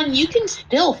arms gone, you can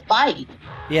still fight.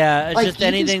 Yeah, it's Like, just you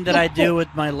can anything that still I do with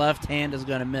my left hand is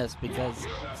gonna miss because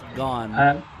it's gone.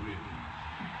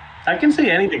 I can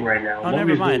say anything right now. Oh, What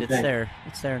never was mind. the It's thing? there.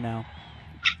 It's there now.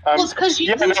 Well, it's because you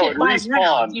yeah, lose no, it it by respawned.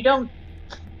 round. You don't.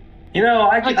 You know,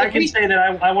 I Like, can say that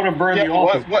I want to burn Yeah, the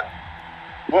office.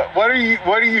 what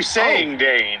are you saying,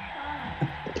 Dane?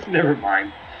 Never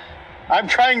mind. I'm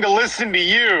trying to listen to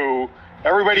you.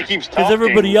 Everybody keeps talking. Because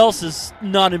everybody else is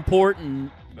not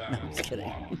important. No, I'm just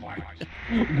kidding.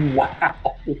 Wow.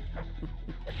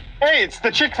 Hey, it's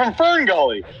the chick from Fern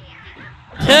Gully.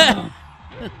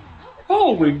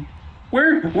 Holy,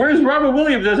 where's Robert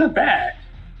Williams as a bat?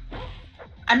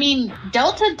 I mean,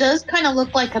 Delta does kind of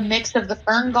look like a mix of the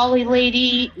Fern Gully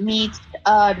lady meets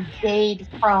Jade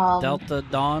from Delta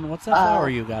Dawn, what's that flower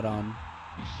you got on?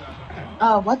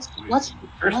 what's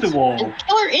First of all,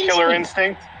 Killer Instinct. Killer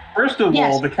Instinct. First of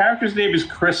Yes. all, the character's name is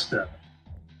Krista.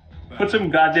 Put some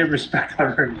goddamn respect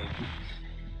on her name.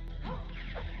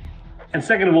 And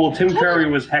second of all, Tim Curry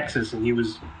was Hexus, and he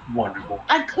was wonderful.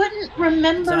 I couldn't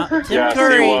remember So, her. Tim Yes, he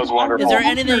Curry, was wonderful. is there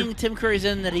anything Tim Curry's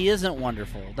in that he isn't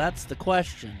wonderful? That's the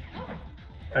question.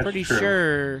 That's Pretty true.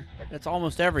 sure it's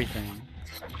almost everything.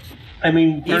 I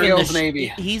mean, Even Feels the maybe.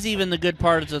 He's even the good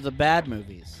parts of the bad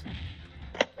movies.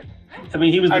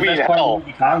 he was the best part hell. of the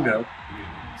movie Congo.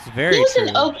 It's very He was true.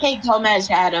 an okay Gomez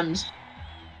Adams.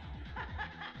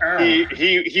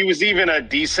 He was even a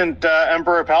decent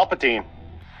Emperor Palpatine.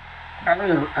 I'm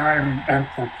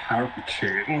Emperor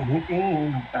Palpatine.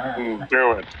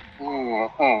 Do it.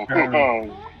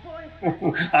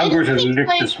 I'm going to Didn't he lick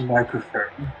play- this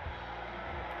microphone.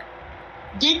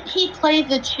 Didn't he play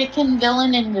the chicken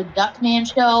villain in the Duckman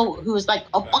show who was like,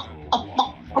 oh,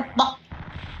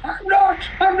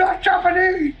 I'm not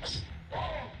Japanese.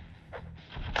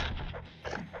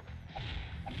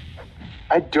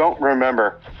 I don't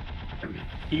remember.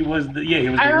 He was the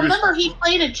I the remember he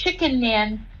played a chicken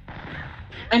man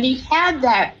and he had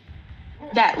that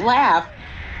laugh,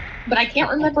 but I can't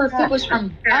remember if it was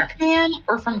from Duckman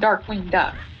or from Darkwing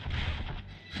Duck.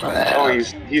 Oh,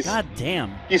 he's God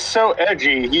damn. he's so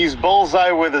edgy. He's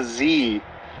Bullseye with a Z.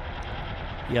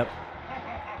 Yep.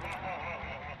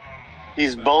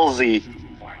 He's Bullseye.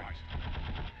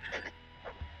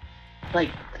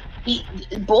 Like,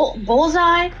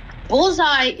 Bullseye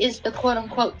is the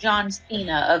quote-unquote John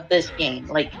Cena of this game.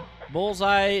 Like,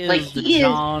 Bullseye is Like, the he is-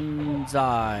 John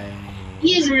Zai.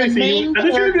 he is the main I thought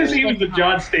you were going to character. say he was the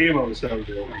John Stamos of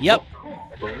it. Yep.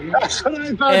 That's what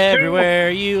I thought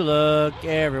Everywhere you look,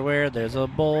 everywhere there's a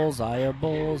bullseye, a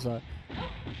bullseye.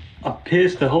 A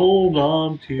piss to hold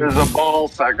on to. There's a ball,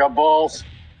 sack of balls.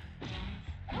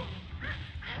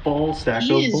 ball stack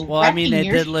He of is- balls. Well, I mean, they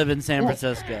Wrecking did your- live in San Yeah.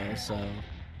 Francisco, so.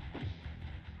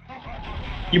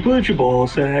 You put your ball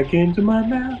sack into my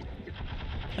mouth.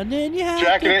 And then you have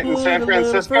Jacking to it in put San a little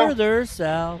Francisco? further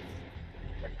south.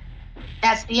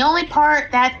 That's the only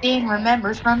part that Dane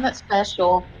remembers from that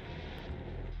special.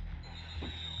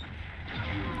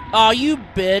 Oh, you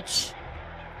bitch!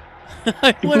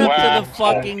 I went up Wow. to the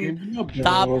fucking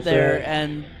top there,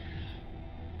 and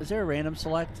is there a random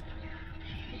select?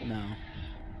 No.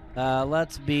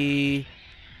 Let's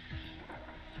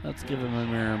give him a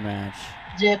mirror match.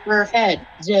 Zipper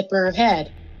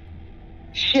head.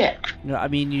 Shit. No, I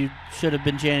mean, you should have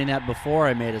been chanting that before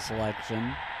I made a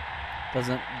selection.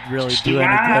 Doesn't really do any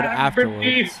good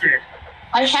afterwards.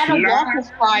 I had a waffle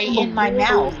fry in my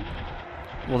mouth.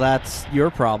 Well, that's your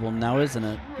problem now, isn't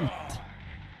it?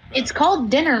 It's called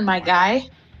dinner, my guy.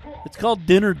 It's called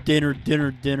dinner. It's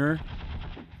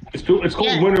called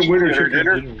Yeah. winter Dinner, chicken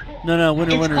dinner. dinner. No,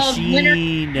 winter, It's called sheen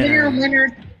Winter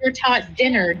tot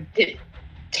dinner.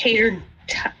 Tater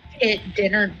tot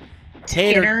dinner.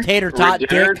 dinner. Tater tot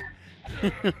Dinner.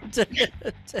 dick.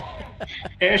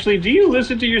 Ashley, do you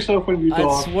listen to yourself when you I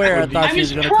talk? swear I Or do thought I she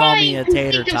was was going to call me a trying to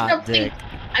tater think of tot something. dick.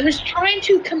 I was trying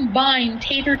to combine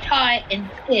tater tot and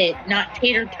tit, not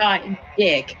tater tot and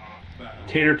dick.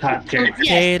 Tater tot dick.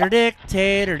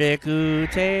 Tater dick, ooh,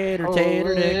 tater dick,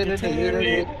 a tater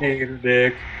dick. Tater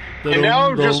dick. And now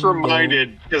I'm just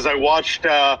reminded, because I watched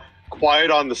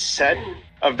Quiet on the Set,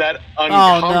 of that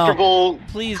uncomfortable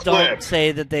Please clip. don't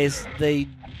say that they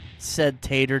said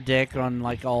tater dick on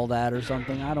like all that or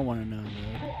something. I don't want to know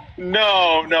that.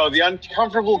 No, the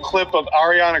uncomfortable clip of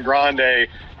Ariana Grande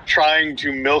trying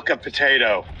to milk a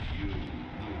potato.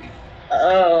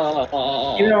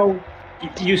 You know,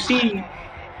 you see,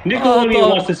 Nickelodeon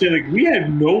wants to say, like, we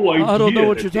had no idea. I don't know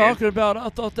what you're that talking about. I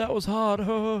thought that was hot.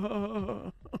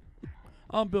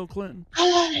 I'm Bill Clinton.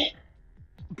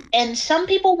 And some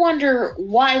people wonder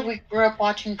why we grew up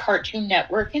watching Cartoon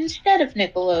Network instead of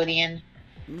Nickelodeon.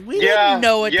 We didn't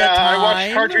know at the time. I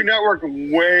watched Cartoon Network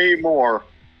way more.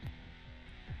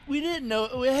 We didn't know.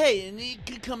 Hey, and it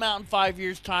could come out in 5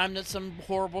 years' time that some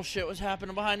horrible shit was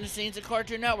happening behind the scenes at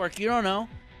Cartoon Network. You don't know.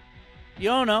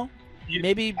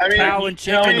 Maybe Cow and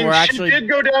Chicken were actually. She did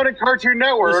go down at Cartoon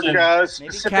Network, specifically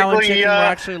maybe Cow and Chicken were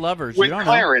actually lovers. With you don't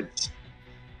Clarence.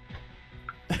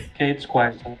 Okay, it's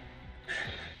quiet.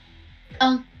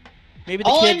 Maybe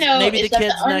the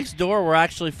kids next door were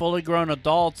actually fully grown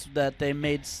adults that they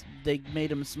made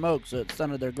them smoke, so it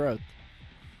stunted their growth.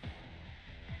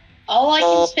 All I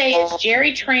can say is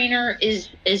Jerry Trainer is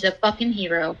a fucking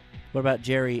hero. What about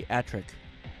Jerry Atrick?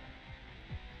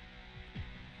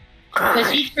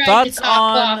 Because he tried to talk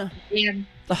off him.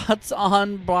 Thoughts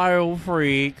on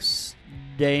Bio-Freaks,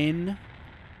 Dane?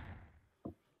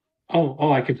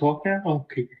 Oh, I can talk now?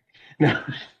 Okay. No.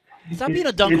 Stop being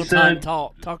a dunkle time.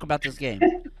 Talk about this game.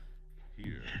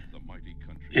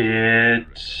 It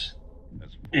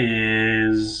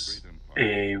is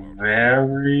a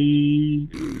very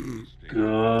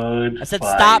good. I said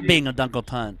stop being a dunkle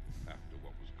tunt.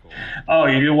 Oh,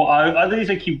 you do? Well, I think you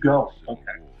said keep going. Okay.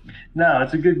 No,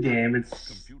 it's a good game.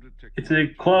 It's a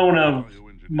clone of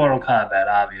Mortal Kombat,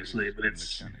 obviously, but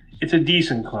it's a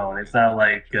decent clone. It's not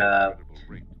like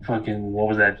fucking what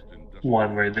was that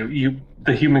one where the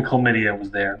human chlamydia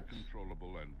was there.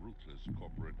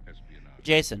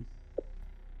 Jason.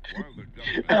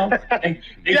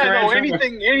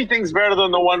 Anything's better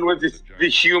than the one with the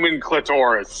human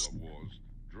clitoris.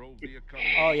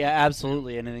 Oh yeah,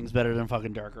 absolutely. Anything's better than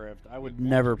fucking Dark Rift. I would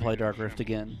never play Dark Rift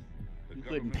again. You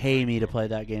couldn't pay me to play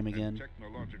that game again.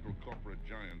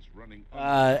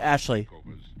 Ashley.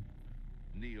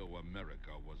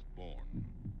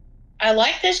 I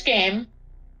like this game.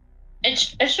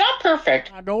 It's not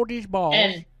perfect. I know these balls.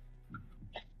 And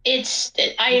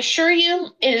I assure you,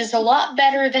 it is a lot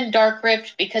better than Dark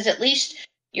Rift because at least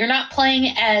you're not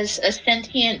playing as a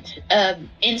sentient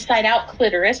inside-out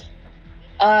clitoris.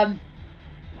 The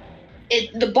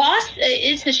boss,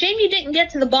 it's a shame you didn't get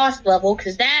to the boss level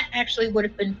because that actually would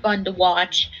have been fun to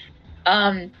watch.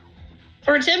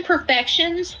 For its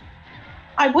imperfections,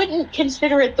 I wouldn't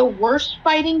consider it the worst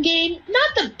fighting game.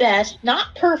 Not the best,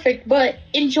 not perfect, but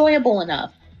enjoyable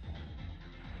enough.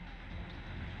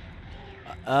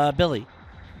 Billy.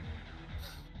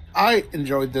 I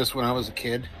enjoyed this when I was a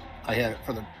kid. I had it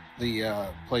for the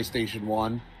PlayStation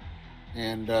 1,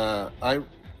 and I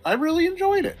really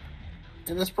enjoyed it.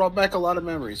 And this brought back a lot of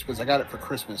memories because I got it for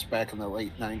Christmas back in the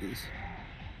late 90s.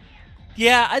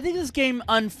 Yeah, I think this game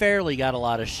unfairly got a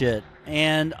lot of shit.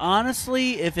 And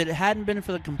honestly, if it hadn't been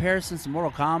for the comparisons to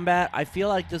Mortal Kombat, I feel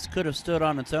like this could have stood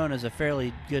on its own as a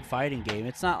fairly good fighting game.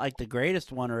 It's not like the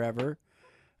greatest one or ever.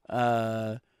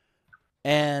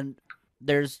 And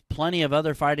there's plenty of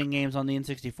other fighting games on the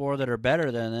N64 that are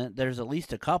better than it. There's at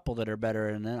least a couple that are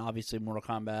better than it. Obviously, Mortal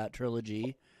Kombat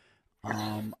Trilogy.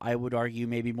 I would argue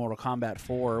maybe Mortal Kombat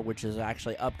 4, which is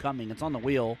actually upcoming. It's on the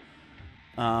wheel.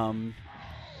 I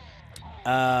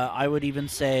would even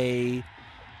say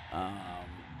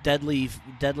Deadly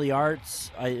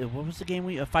Arts. What was the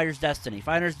game Fighter's Destiny.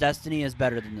 Fighter's Destiny is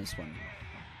better than this one.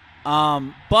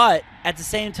 But at the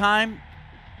same time,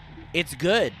 it's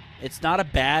good. It's not a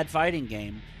bad fighting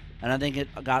game. And I think it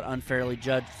got unfairly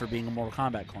judged for being a Mortal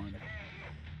Kombat clone.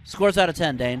 Scores out of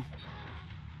 10, Dane.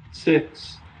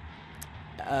 6.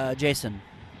 Jason.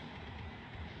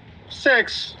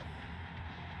 6.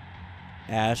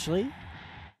 Ashley.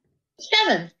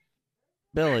 7.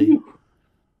 Billy.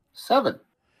 7.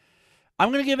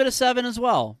 I'm going to give it a 7 as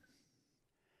well.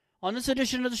 On this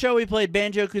edition of the show, we played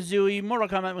Banjo-Kazooie, Mortal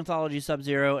Kombat Mythologies,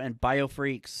 Sub-Zero, and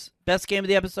Bio-Freaks. Best game of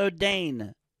the episode,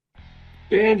 Dane.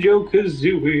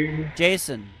 Banjo-Kazooie.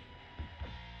 Jason.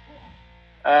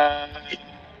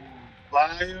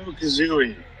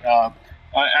 Banjo-Kazooie.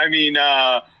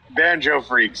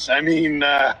 Banjo-Freaks.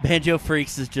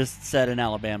 Banjo-Freaks is just set in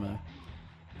Alabama.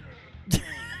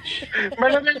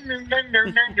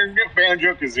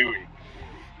 Banjo-Kazooie.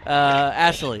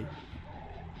 Ashley.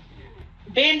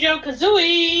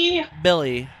 Banjo-Kazooie.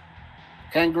 Billy.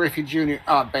 Ken Griffey Jr.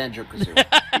 Banjo-Kazooie.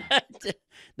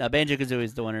 No, Banjo-Kazooie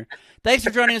is the winner. Thanks for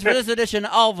joining us for this edition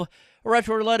of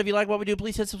Retro Roulette. If you like what we do,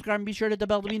 please hit subscribe and be sure to hit the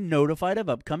bell to be notified of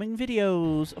upcoming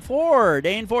videos. For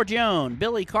Dane Forgione,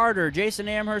 Billy Carter, Jason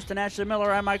Amherst, and Ashley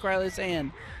Miller, I'm Mike Riley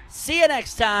saying, see you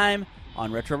next time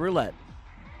on Retro Roulette.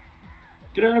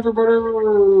 Good night, everybody.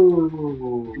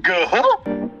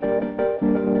 Go.